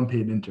have an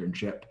unpaid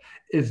internship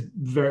is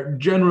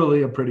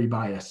generally a pretty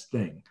biased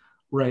thing,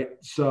 right?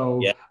 So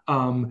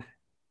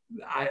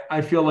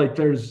I feel like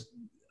there's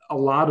a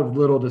lot of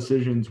little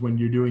decisions when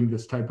you're doing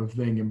this type of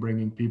thing and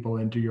bringing people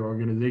into your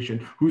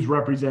organization, who's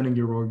representing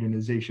your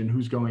organization,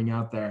 who's going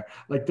out there.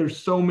 Like there's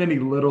so many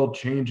little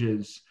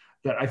changes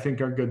that I think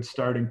are good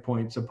starting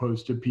points,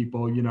 opposed to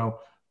people,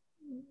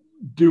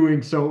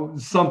 doing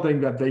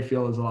something that they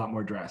feel is a lot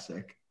more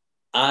drastic.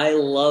 I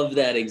love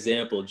that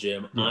example,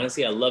 Jim.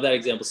 Honestly, I love that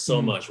example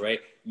so much, right?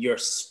 You're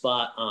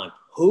spot on.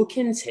 Who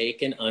can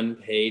take an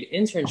unpaid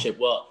internship?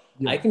 Well,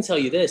 I can tell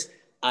you this.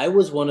 I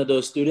was one of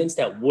those students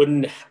that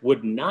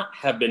would not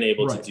have been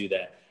able to do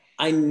that.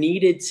 I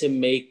needed to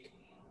make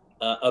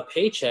a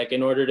paycheck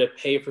in order to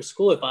pay for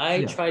school. If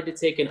I tried to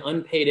take an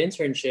unpaid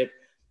internship,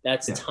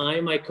 that's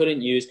time I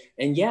couldn't use.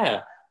 And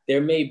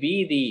there may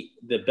be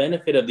the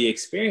benefit of the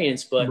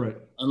experience, but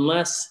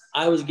unless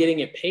I was getting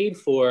it paid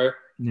for,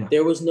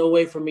 there was no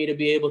way for me to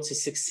be able to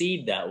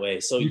succeed that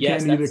way. So you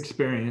can't need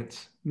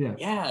experience.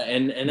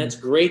 And that's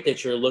great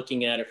that you're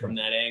looking at it from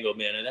that angle,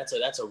 man. And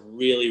that's a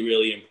really,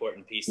 really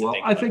important piece to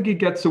think about. I think it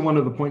gets to one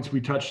of the points we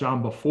touched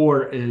on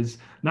before, is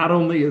not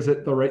only is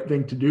it the right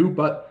thing to do,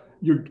 but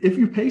if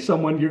you pay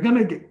someone, you're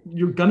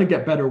gonna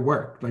get better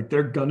work. Like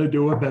they're gonna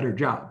do a better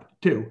job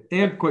too.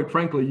 And quite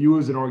frankly, you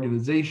as an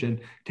organization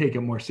take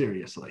it more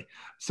seriously.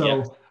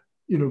 So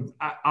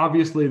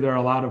obviously there are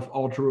a lot of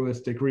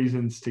altruistic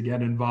reasons to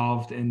get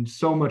involved in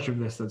so much of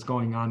this that's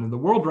going on in the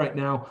world right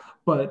now.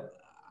 But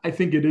I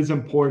think it is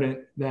important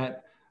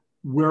that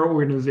we're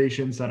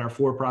organizations that are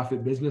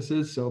for-profit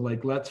businesses. So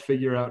like, let's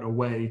figure out a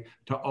way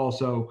to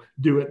also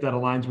do it that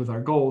aligns with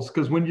our goals.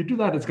 Because when you do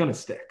that, it's going to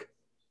stick.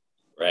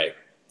 Right.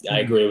 I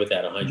agree with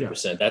that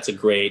 100%. Yeah. That's a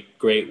great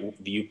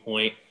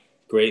viewpoint.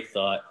 Great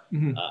thought.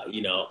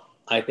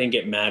 I think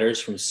it matters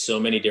from so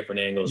many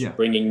different angles,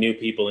 bringing new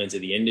people into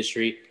the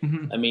industry.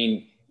 I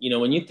mean,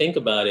 when you think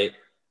about it,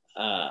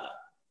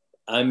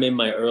 I'm in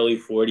my early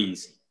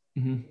 40s.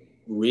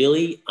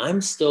 Really?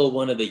 I'm still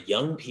one of the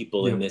young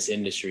people in this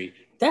industry.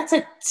 That's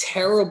a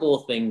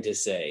terrible thing to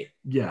say.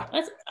 Yeah.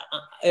 That's,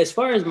 as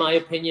far as my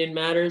opinion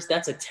matters,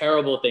 that's a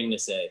terrible thing to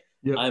say.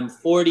 Yep. I'm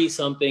 40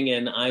 something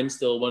and I'm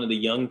still one of the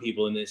young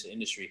people in this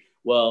industry.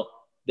 Well,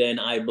 then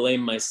I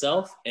blame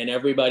myself and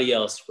everybody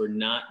else for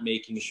not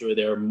making sure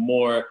there are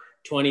more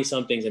 20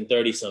 somethings and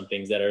 30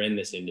 somethings that are in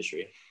this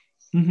industry.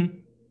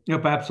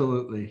 Yep,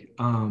 absolutely.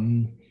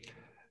 And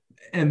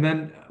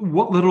then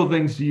what little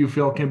things do you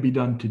feel can be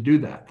done to do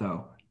that,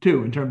 though,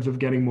 too, in terms of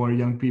getting more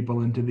young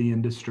people into the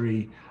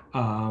industry,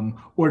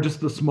 or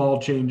just the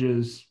small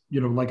changes,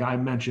 like I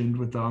mentioned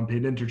with the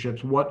unpaid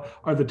internships? What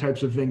are the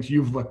types of things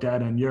you've looked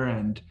at on your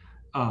end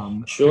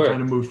to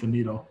kind of move the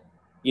needle?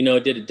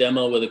 Did a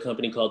demo with a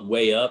company called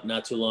Way Up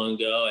not too long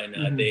ago,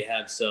 and they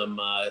have some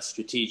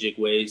strategic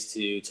ways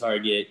to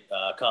target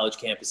college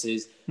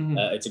campuses.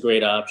 It's a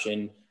great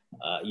option.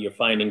 You're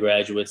finding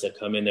graduates that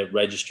come in that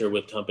register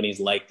with companies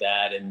like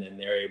that, and then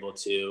they're able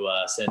to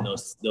send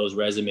those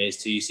resumes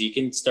to you. So you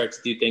can start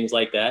to do things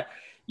like that.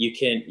 You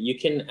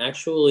can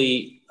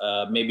actually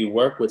maybe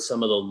work with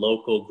some of the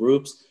local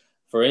groups.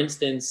 For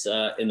instance,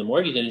 in the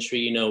mortgage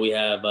industry, we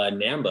have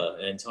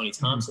NAMBA and Tony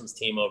Thompson's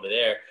team over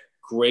there.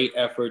 Great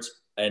efforts.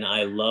 And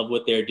I love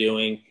what they're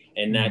doing,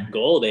 and that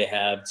goal they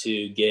have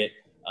to get,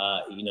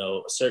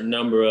 a certain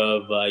number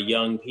of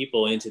young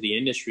people into the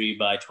industry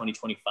by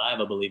 2025,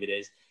 I believe it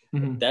is.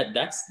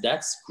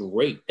 That's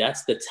great.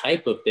 That's the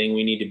type of thing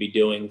we need to be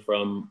doing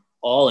from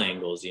all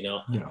angles.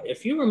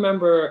 If you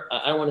remember,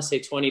 I want to say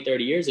 20,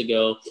 30 years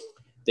ago,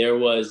 there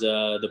was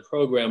the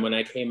program when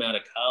I came out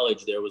of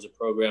college. There was a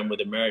program with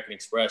American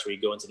Express where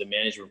you go into the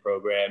management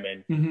program,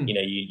 and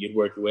you'd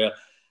work your way up.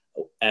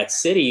 At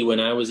Citi,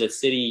 when I was at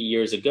Citi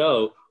years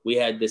ago, we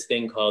had this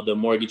thing called the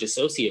Mortgage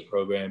Associate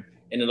Program,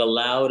 and it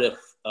allowed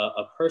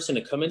a person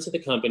to come into the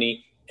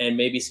company and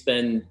maybe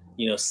spend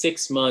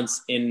 6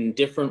 months in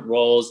different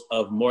roles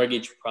of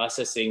mortgage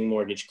processing,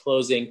 mortgage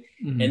closing,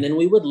 and then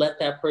we would let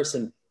that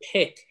person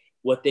pick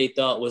what they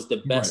thought was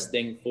the best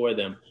thing for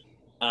them.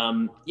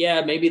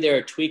 Maybe there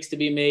are tweaks to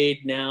be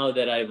made now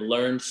that I've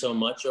learned so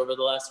much over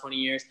the last 20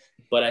 years,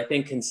 but I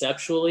think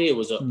conceptually it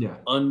was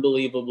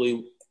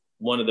unbelievably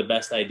one of the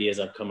best ideas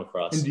I've come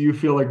across. And do you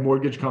feel like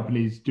mortgage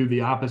companies do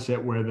the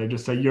opposite, where they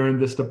just say, you're in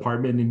this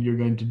department and you're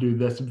going to do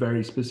this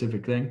very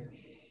specific thing?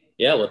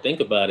 Yeah, well, think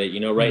about it.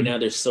 Right now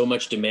there's so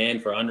much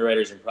demand for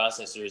underwriters and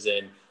processors,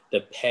 and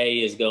the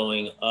pay is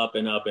going up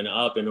and up and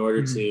up in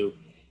order to,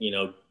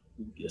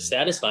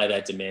 satisfy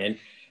that demand.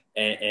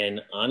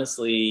 And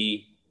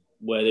honestly,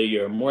 whether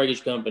you're a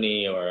mortgage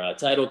company or a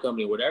title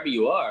company, whatever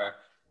you are,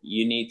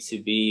 you need to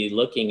be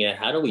looking at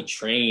how do we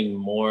train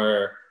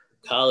more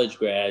college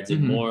grads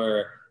and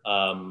more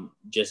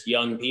just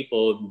young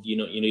people. You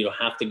don't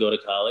have to go to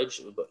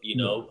college, but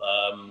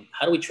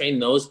how do we train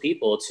those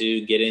people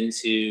to get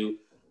into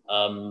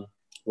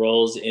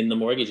roles in the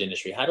mortgage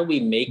industry? How do we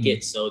make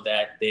it so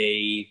that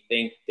they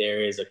think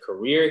there is a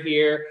career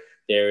here,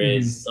 there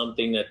is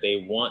something that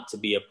they want to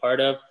be a part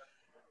of?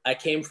 I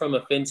came from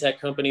a fintech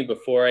company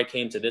before I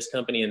came to this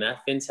company, and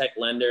that fintech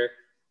lender,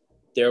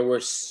 there were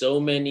so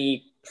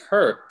many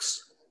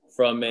perks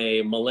from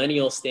a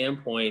millennial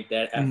standpoint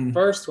that at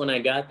first when I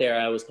got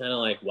there, I was kind of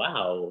like,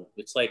 wow,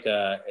 it's like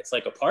a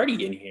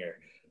party in here.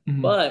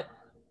 But,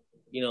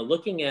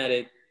 looking at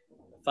it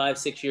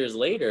 5-6 years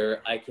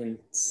later, I can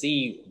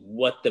see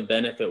what the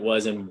benefit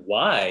was and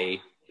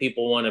why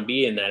people want to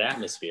be in that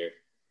atmosphere.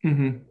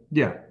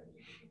 Yeah.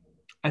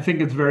 I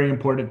think it's very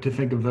important to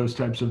think of those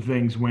types of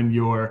things when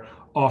you're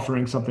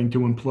offering something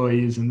to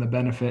employees and the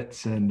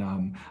benefits. And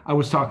I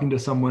was talking to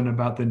someone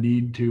about the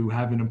need to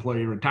have an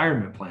employee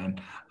retirement plan.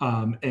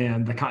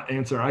 And the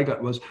answer I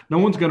got was, no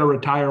one's going to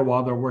retire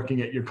while they're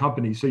working at your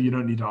company, so you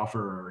don't need to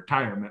offer a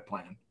retirement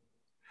plan.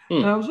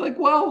 And I was like,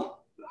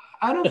 well,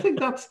 I don't think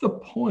that's the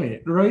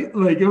point, right?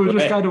 Like, it was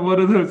just kind of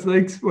one of those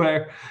things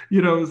where,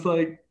 it's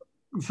like,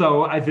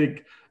 so I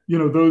think,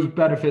 those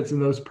benefits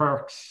and those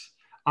perks,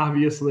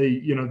 obviously,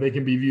 they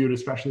can be viewed,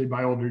 especially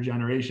by older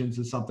generations,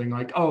 as something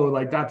like, oh,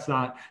 like that's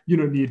not, you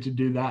don't need to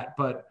do that.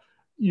 But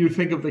you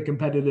think of the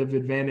competitive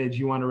advantage,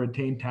 you want to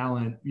retain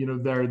talent,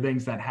 there are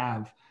things that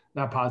have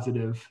that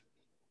positive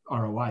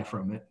ROI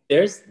from it.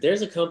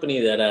 There's a company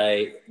that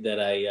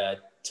I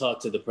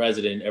talk to the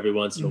president every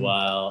once in a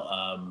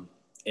while,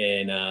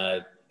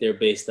 and they're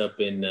based up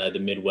in the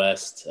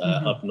Midwest,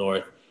 up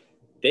north.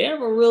 They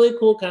have a really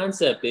cool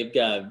concept. They've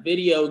got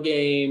video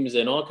games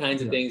and all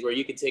kinds of things where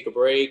you can take a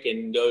break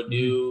and go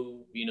do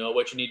you know,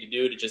 what you need to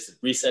do to just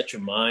reset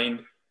your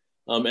mind.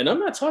 And I'm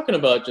not talking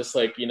about just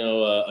like, you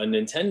know, a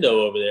Nintendo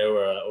over there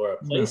or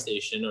a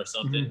PlayStation or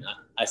something.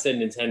 Mm-hmm. I said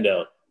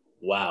Nintendo.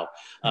 Wow.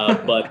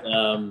 But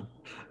I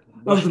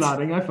was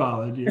nodding. I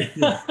followed you.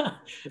 Yeah.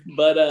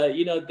 But,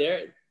 you know,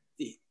 there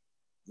the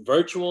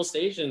virtual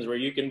stations where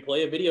you can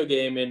play a video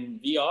game in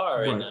VR.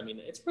 Right. And I mean,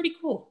 it's pretty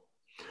cool.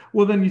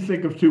 Well, then you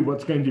think of too,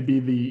 what's going to be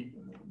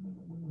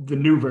the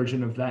new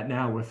version of that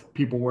now with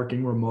people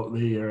working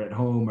remotely or at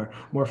home or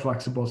more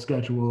flexible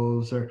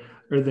schedules or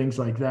things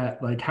like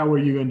that. Like, how are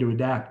you going to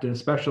adapt,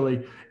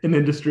 especially in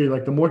industry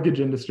like the mortgage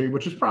industry,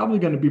 which is probably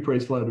going to be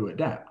pretty slow to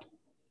adapt?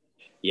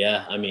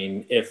 Yeah, I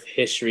mean, if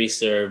history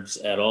serves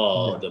at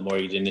all, the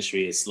mortgage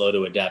industry is slow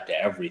to adapt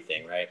to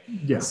everything, right?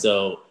 Yeah.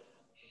 So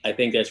I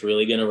think that's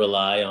really going to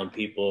rely on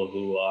people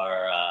who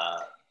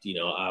are, you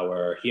know,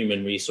 our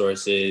human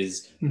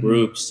resources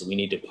groups. We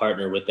need to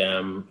partner with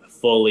them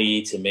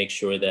fully to make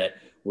sure that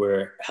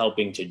we're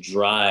helping to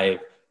drive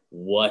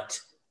what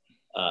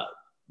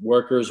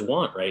workers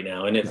want right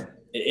now. And if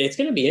it's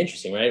going to be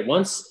interesting, right?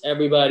 Once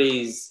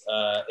everybody's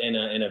in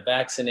a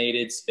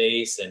vaccinated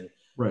space, and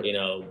you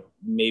know,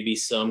 maybe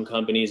some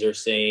companies are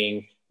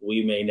saying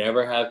we may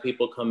never have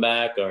people come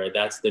back, or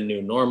that's the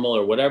new normal,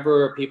 or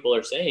whatever people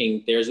are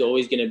saying, there's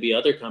always going to be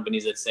other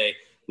companies that say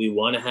we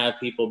want to have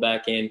people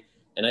back in.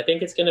 And I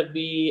think it's going to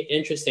be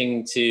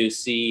interesting to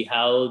see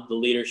how the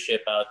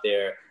leadership out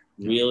there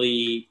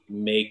really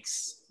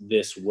makes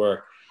this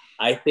work.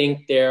 I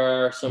think there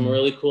are some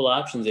really cool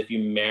options if you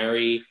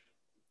marry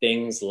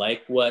things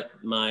like what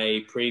my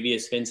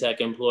previous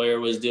fintech employer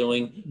was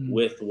doing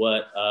with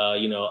what,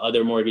 you know,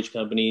 other mortgage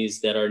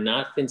companies that are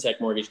not fintech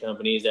mortgage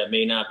companies that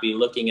may not be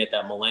looking at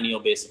that millennial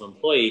base of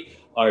employee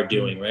are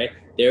doing, right?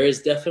 There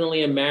is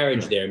definitely a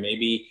marriage there.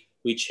 Maybe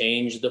we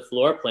change the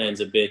floor plans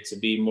a bit to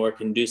be more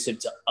conducive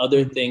to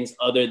other things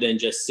other than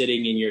just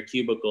sitting in your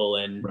cubicle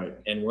and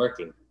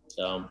working.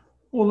 So.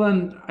 Well,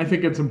 then I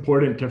think it's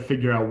important to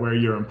figure out where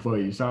your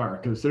employees are,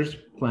 because there's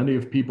plenty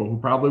of people who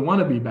probably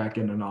want to be back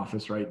in an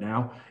office right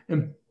now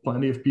and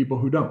plenty of people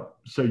who don't.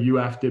 So you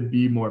have to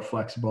be more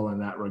flexible in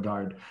that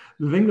regard.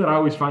 The thing that I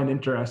always find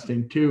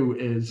interesting too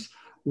is,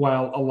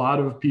 while a lot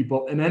of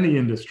people in any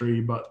industry,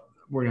 but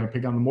we're going to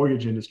pick on the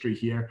mortgage industry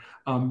here,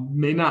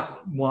 may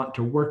not want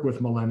to work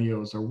with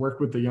millennials or work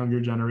with the younger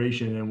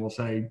generation, and will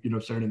say, you know,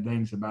 certain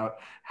things about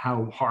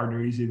how hard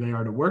or easy they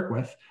are to work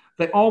with.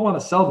 They all want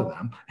to sell to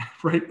them,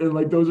 right? And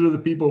like, those are the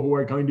people who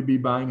are going to be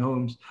buying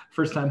homes,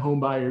 first-time home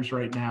buyers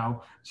right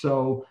now.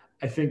 So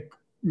I think,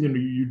 you know,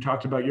 you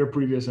talked about your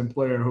previous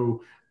employer,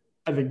 who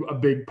I think a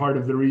big part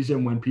of the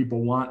reason when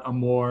people want a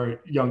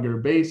more younger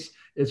base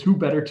is who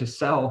better to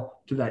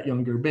sell to that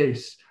younger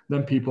base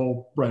than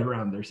people right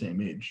around their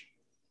same age.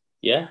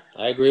 Yeah,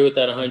 I agree with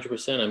that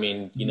 100%. I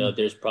mean, you know,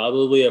 there's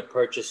probably a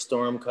purchase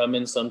storm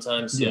coming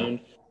sometime soon.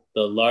 Yeah.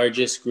 The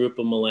largest group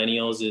of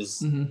millennials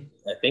is,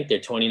 I think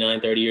they're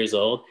 29, 30 years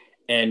old,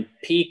 and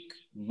peak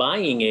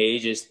buying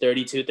age is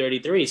 32,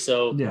 33.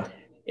 So,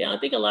 yeah, I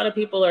think a lot of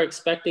people are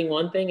expecting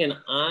one thing. And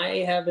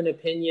I have an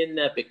opinion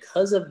that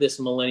because of this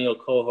millennial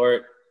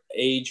cohort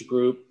age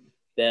group,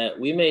 that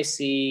we may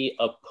see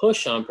a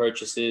push on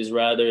purchases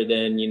rather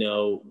than, you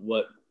know,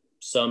 what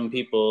some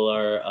people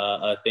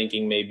are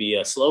thinking may be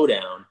a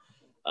slowdown.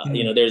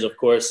 You know, there's, of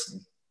course,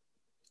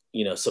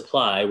 you know,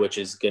 supply, which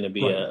is going to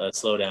be a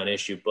slowdown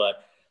issue.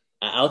 But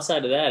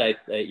outside of that,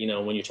 you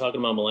know, when you're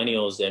talking about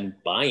millennials and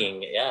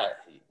buying,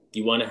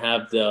 you want to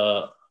have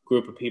the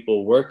group of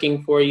people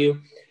working for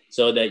you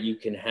so that you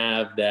can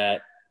have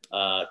that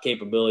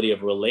capability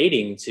of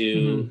relating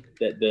to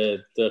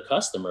the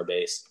customer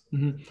base.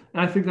 And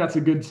I think that's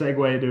a good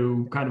segue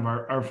to kind of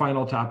our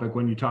final topic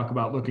when you talk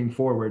about looking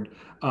forward,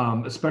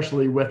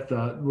 especially with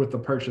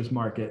the purchase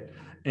market.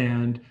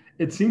 And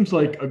it seems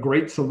like a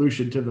great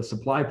solution to the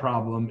supply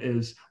problem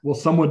is, will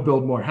someone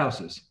build more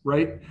houses,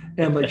 right?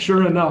 And like,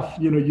 sure enough,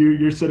 you know,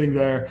 you're sitting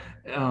there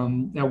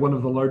at one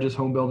of the largest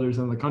home builders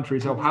in the country.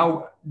 So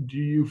how do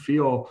you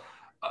feel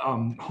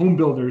home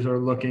builders are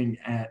looking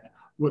at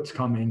what's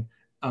coming,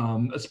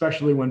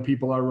 especially when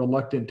people are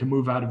reluctant to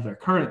move out of their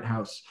current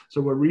house?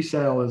 So where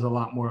resale is a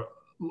lot more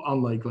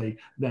unlikely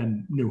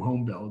than new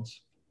home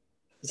builds.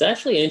 It's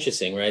actually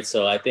interesting, right?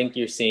 So I think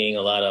you're seeing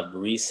a lot of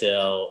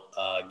resale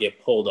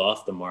get pulled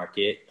off the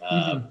market.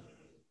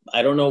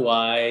 I don't know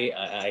why.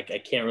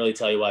 I can't really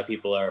tell you why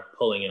people are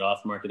pulling it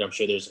off the market. I'm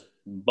sure there's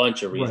a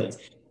bunch of reasons.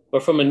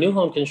 But from a new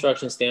home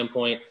construction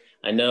standpoint,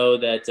 I know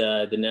that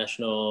the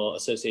National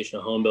Association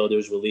of Home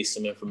Builders released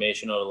some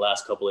information over the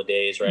last couple of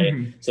days,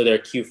 right? So their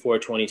Q4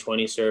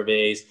 2020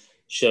 surveys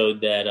showed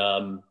that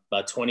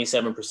about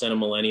 27% of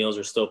millennials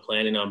are still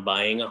planning on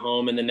buying a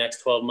home in the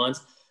next 12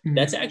 months.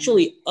 That's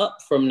actually up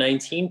from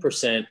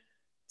 19%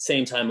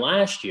 same time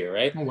last year,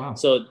 right? Oh, wow.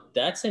 So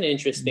that's an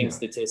interesting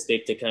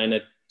statistic to kind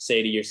of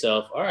say to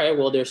yourself, all right,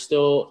 well, there's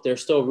still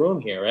room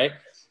here, right?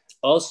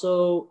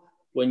 Also,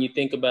 when you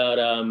think about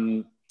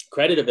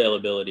credit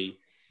availability,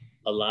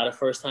 a lot of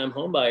first-time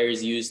home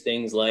buyers use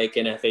things like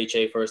an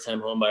FHA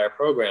first-time home buyer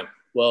program.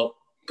 Well,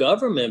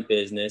 government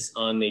business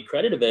on the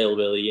credit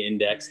availability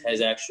index has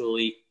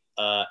actually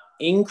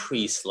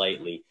increase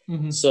slightly.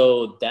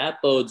 So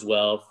that bodes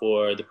well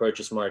for the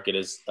purchase market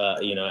as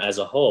as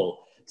a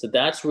whole. So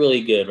that's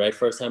really good, right?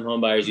 First-time home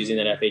buyers using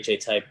that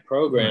FHA type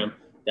program,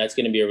 that's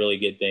going to be a really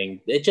good thing.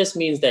 It just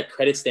means that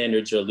credit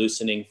standards are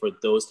loosening for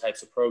those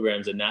types of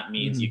programs, and that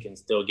means you can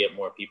still get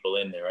more people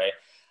in there, right?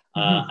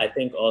 I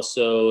think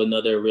also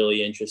another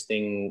really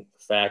interesting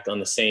fact on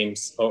the same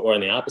or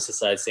on the opposite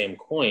side, same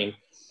coin,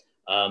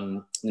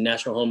 the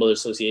National Home Builders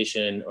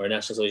Association or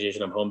National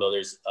Association of Home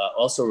Builders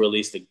also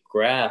released a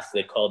graph.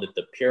 They called it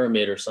the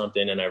pyramid or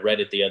something, and I read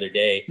it the other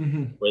day,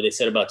 where they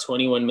said about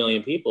 21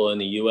 million people in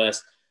the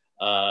U.S.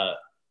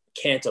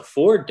 Can't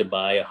afford to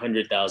buy a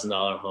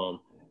 $100,000 home,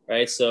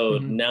 right? So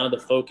now the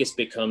focus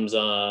becomes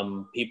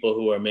people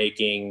who are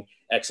making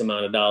X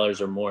amount of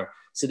dollars or more.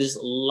 So there's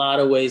a lot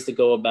of ways to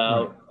go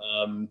about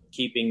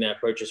keeping that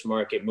purchase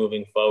market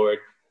moving forward.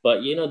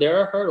 But, there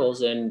are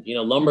hurdles and,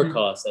 lumber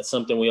costs. That's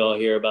something we all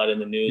hear about in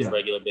the news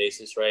regular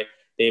basis, right?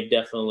 They've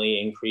definitely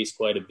increased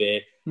quite a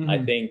bit. I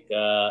think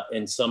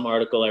in some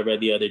article I read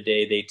the other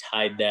day, they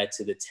tied that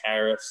to the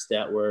tariffs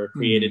that were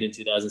created in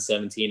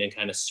 2017 and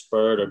kind of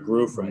spurred or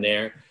grew from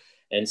there.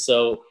 And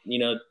so,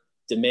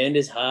 demand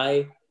is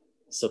high,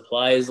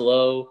 supply is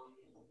low.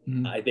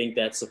 I think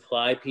that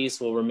supply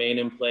piece will remain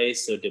in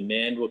place. So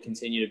demand will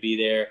continue to be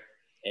there.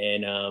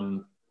 And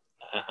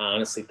I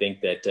honestly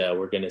think that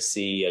we're going to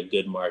see a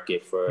good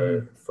market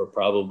for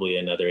probably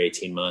another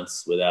 18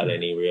 months without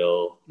any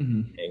real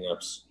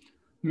hangups.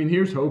 I mean,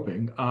 here's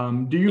hoping.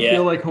 Do you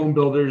feel like home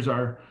builders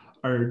are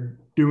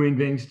doing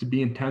things to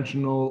be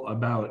intentional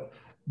about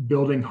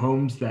building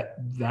homes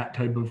that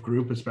type of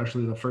group,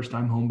 especially the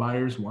first-time home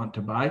buyers, want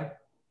to buy?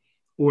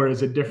 Or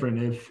is it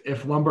different?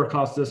 If lumber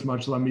costs this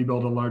much, let me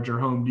build a larger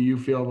home. Do you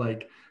feel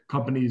like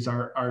companies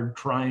are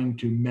trying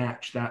to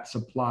match that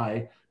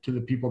supply to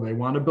the people they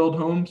want to build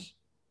homes?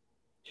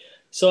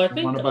 So I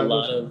think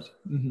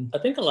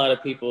a lot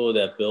of people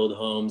that build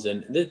homes,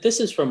 and this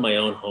is from my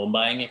own home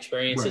buying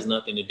experience, has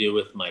nothing to do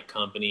with my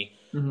company,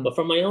 but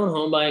from my own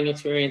home buying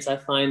experience, I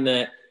find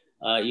that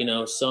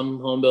some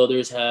home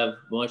builders have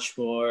much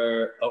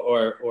more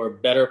or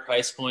better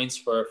price points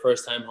for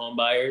first-time home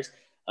buyers.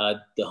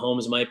 The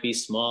homes might be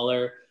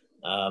smaller,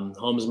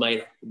 homes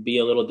might be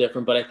a little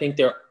different, but I think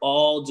they're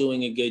all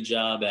doing a good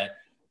job at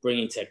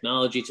bringing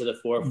technology to the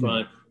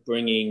forefront,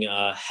 bringing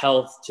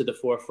health to the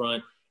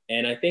forefront.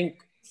 And I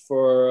think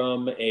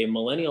from a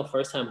millennial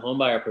first-time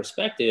homebuyer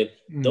perspective,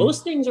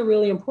 those things are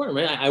really important,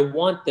 right? I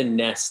want the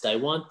Nest. I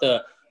want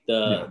the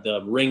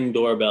Ring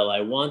doorbell.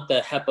 I want the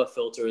HEPA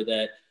filter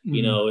that,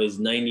 is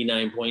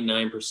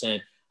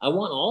 99.9%. I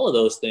want all of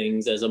those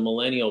things as a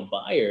millennial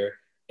buyer.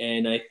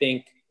 And I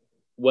think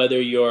whether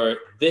you're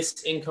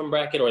this income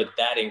bracket or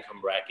that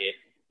income bracket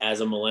as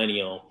a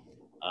millennial,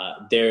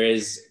 there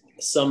is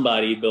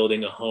somebody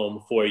building a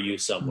home for you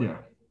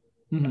somewhere.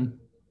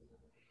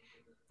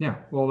 Yeah,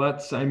 well,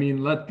 let's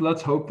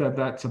hope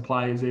that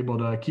supply is able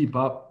to keep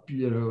up,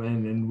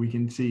 and we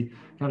can see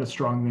kind of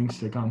strong things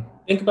to come.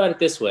 Think about it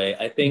this way.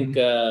 I think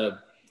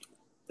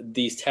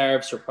these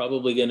tariffs are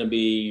probably going to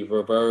be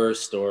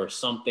reversed or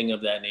something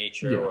of that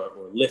nature,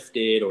 or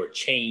lifted or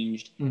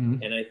changed.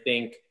 And I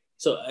think,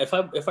 so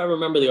if I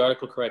remember the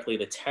article correctly,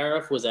 the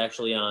tariff was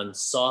actually on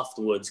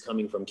softwoods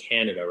coming from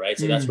Canada, right?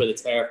 So that's where the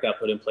tariff got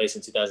put in place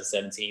in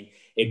 2017.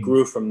 It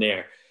grew from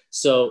there.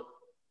 So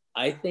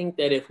I think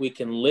that if we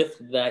can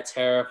lift that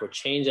tariff or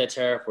change that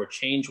tariff or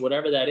change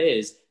whatever that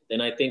is,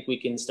 then I think we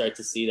can start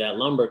to see that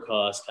lumber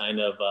cost kind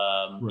of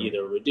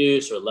either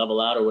reduce or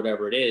level out or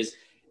whatever it is.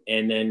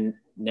 And then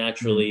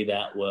naturally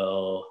that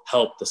will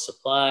help the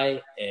supply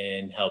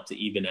and help to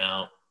even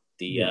out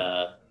the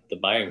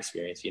buying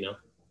experience,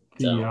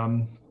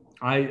 So.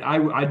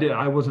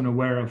 I wasn't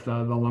aware of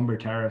the lumber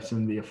tariffs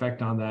and the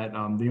effect on that.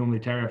 The only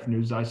tariff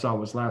news I saw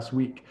was last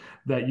week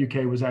that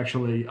UK was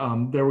actually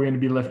they were going to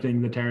be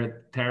lifting the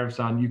tariffs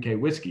on UK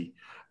whiskey.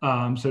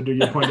 So to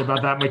your point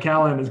about that,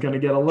 Macallan is going to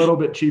get a little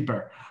bit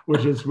cheaper,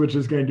 which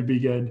is going to be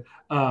good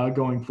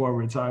going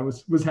forward. So I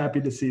was happy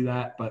to see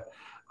that. But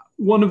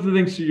one of the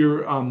things to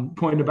your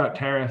point about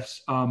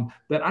tariffs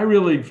that I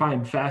really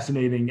find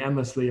fascinating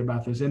endlessly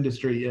about this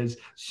industry is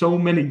so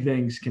many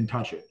things can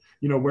touch it.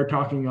 We're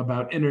talking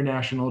about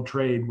international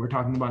trade. We're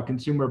talking about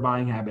consumer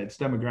buying habits,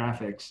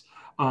 demographics.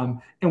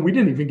 And we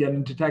didn't even get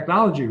into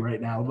technology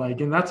right now.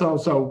 And that's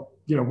also,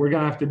 we're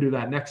going to have to do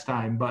that next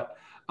time. But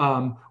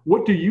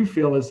what do you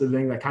feel is the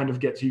thing that kind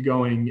of gets you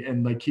going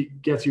and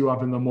gets you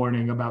up in the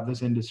morning about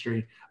this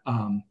industry?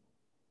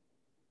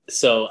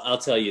 So I'll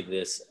tell you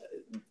this.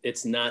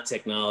 It's not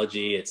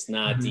technology. It's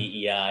not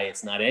DEI.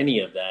 It's not any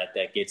of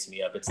that gets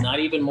me up. It's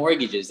not even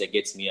mortgages that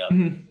gets me up.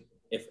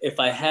 If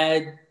I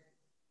had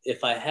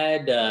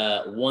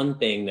one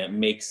thing that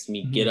makes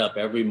me get up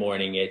every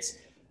morning,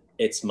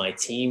 it's my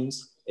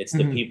teams. It's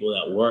the people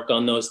that work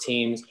on those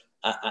teams.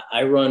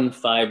 I run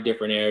 5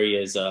 different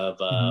areas of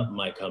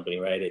my company,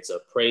 right? It's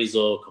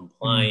appraisal,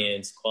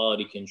 compliance,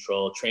 quality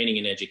control, training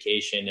and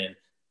education, and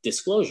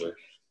disclosure.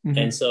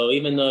 And so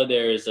even though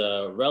there's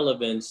a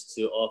relevance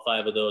to all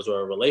 5 of those or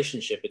a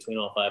relationship between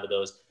all 5 of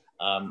those,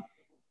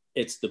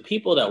 it's the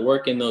people that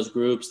work in those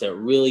groups that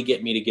really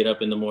get me to get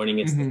up in the morning.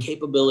 It's the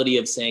capability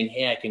of saying,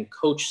 hey, I can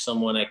coach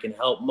someone, I can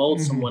help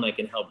mold someone, I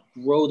can help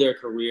grow their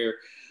career.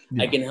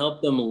 I can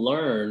help them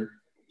learn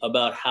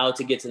about how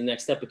to get to the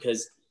next step.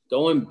 Because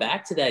going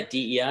back to that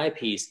DEI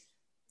piece,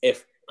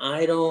 if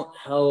I don't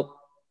help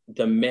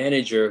the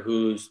manager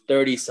who's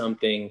 30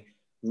 something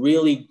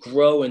really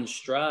grow and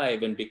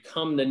strive and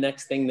become the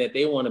next thing that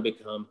they want to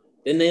become,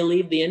 then they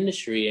leave the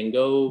industry and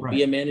go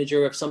be a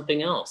manager of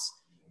something else.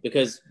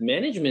 Because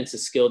management's a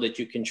skill that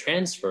you can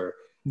transfer.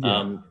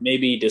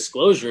 Maybe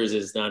disclosures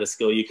is not a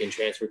skill you can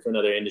transfer to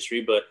another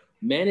industry, but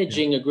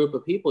managing a group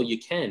of people, you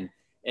can.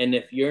 And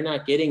if you're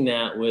not getting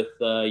that with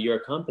your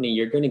company,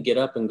 you're going to get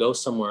up and go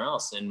somewhere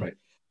else. And,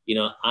 you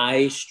know,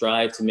 I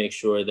strive to make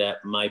sure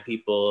that my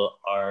people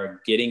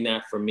are getting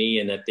that from me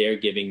and that they're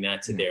giving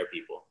that to their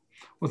people.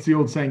 What's the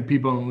old saying?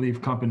 People don't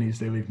leave companies,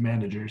 they leave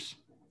managers.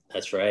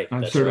 That's right.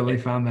 I've certainly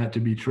found that to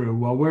be true.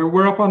 Well,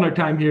 we're up on our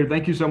time here.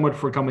 Thank you so much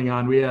for coming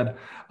on. We had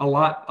a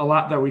lot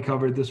that we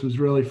covered. This was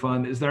really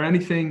fun. Is there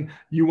anything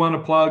you want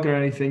to plug or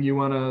anything you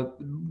want to,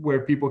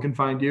 where people can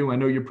find you? I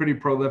know you're pretty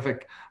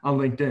prolific on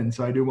LinkedIn,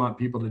 so I do want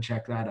people to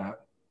check that out.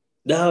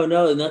 No,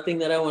 nothing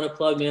that I want to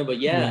plug, man.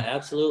 But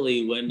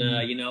absolutely. When,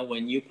 you know,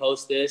 when you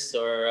post this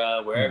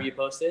or wherever you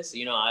post this,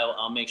 you know,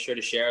 I'll make sure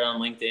to share it on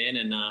LinkedIn.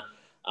 And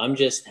I'm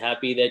just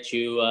happy that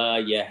you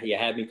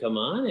had me come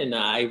on, and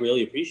I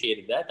really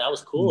appreciated that. That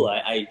was cool.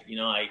 I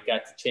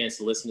got the chance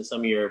to listen to some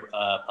of your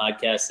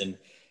podcasts, and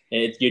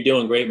you're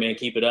doing great, man.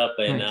 Keep it up.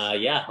 And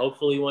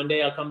hopefully one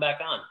day I'll come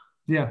back on.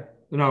 Yeah,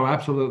 no,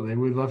 absolutely.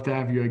 We'd love to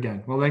have you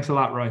again. Well, thanks a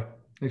lot, Roy.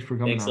 Thanks for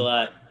coming on. Thanks a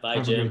lot. Bye,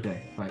 have Jim. Have a great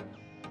day. Bye.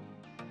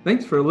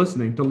 Thanks for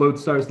listening to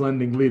Lodestar's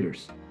Lending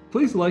Leaders.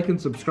 Please like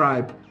and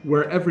subscribe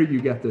wherever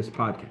you get this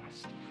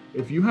podcast.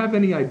 If you have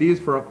any ideas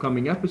for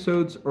upcoming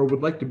episodes or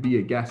would like to be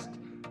a guest,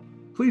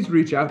 please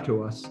reach out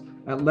to us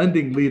at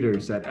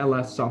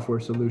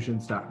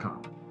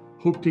lendingleaders@lssoftwaresolutions.com.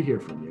 Hope to hear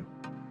from you.